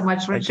 Thank you so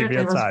much, Richard.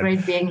 It was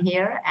great being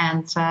here.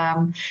 And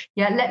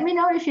let me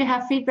know if you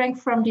have feedback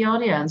from the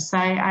audience.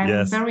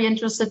 I'm very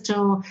interested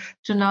to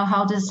know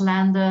how this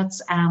landed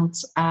and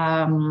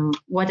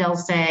what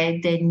else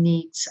they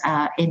need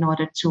in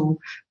order to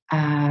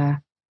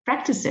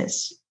practice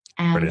this.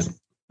 And brilliant.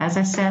 As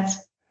I said,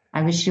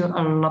 I wish you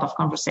a lot of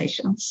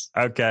conversations.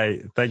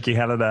 Okay. Thank you,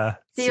 Helena.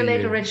 See you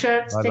later,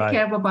 Richard. Bye-bye. Take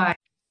care. Bye-bye.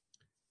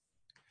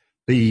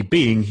 The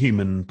Being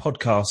Human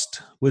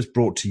podcast was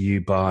brought to you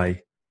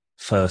by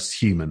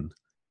First Human.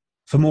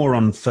 For more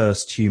on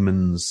First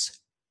Human's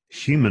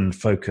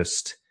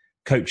human-focused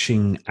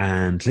coaching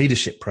and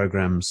leadership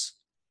programs,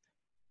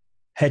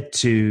 head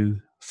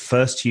to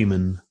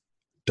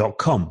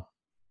firsthuman.com.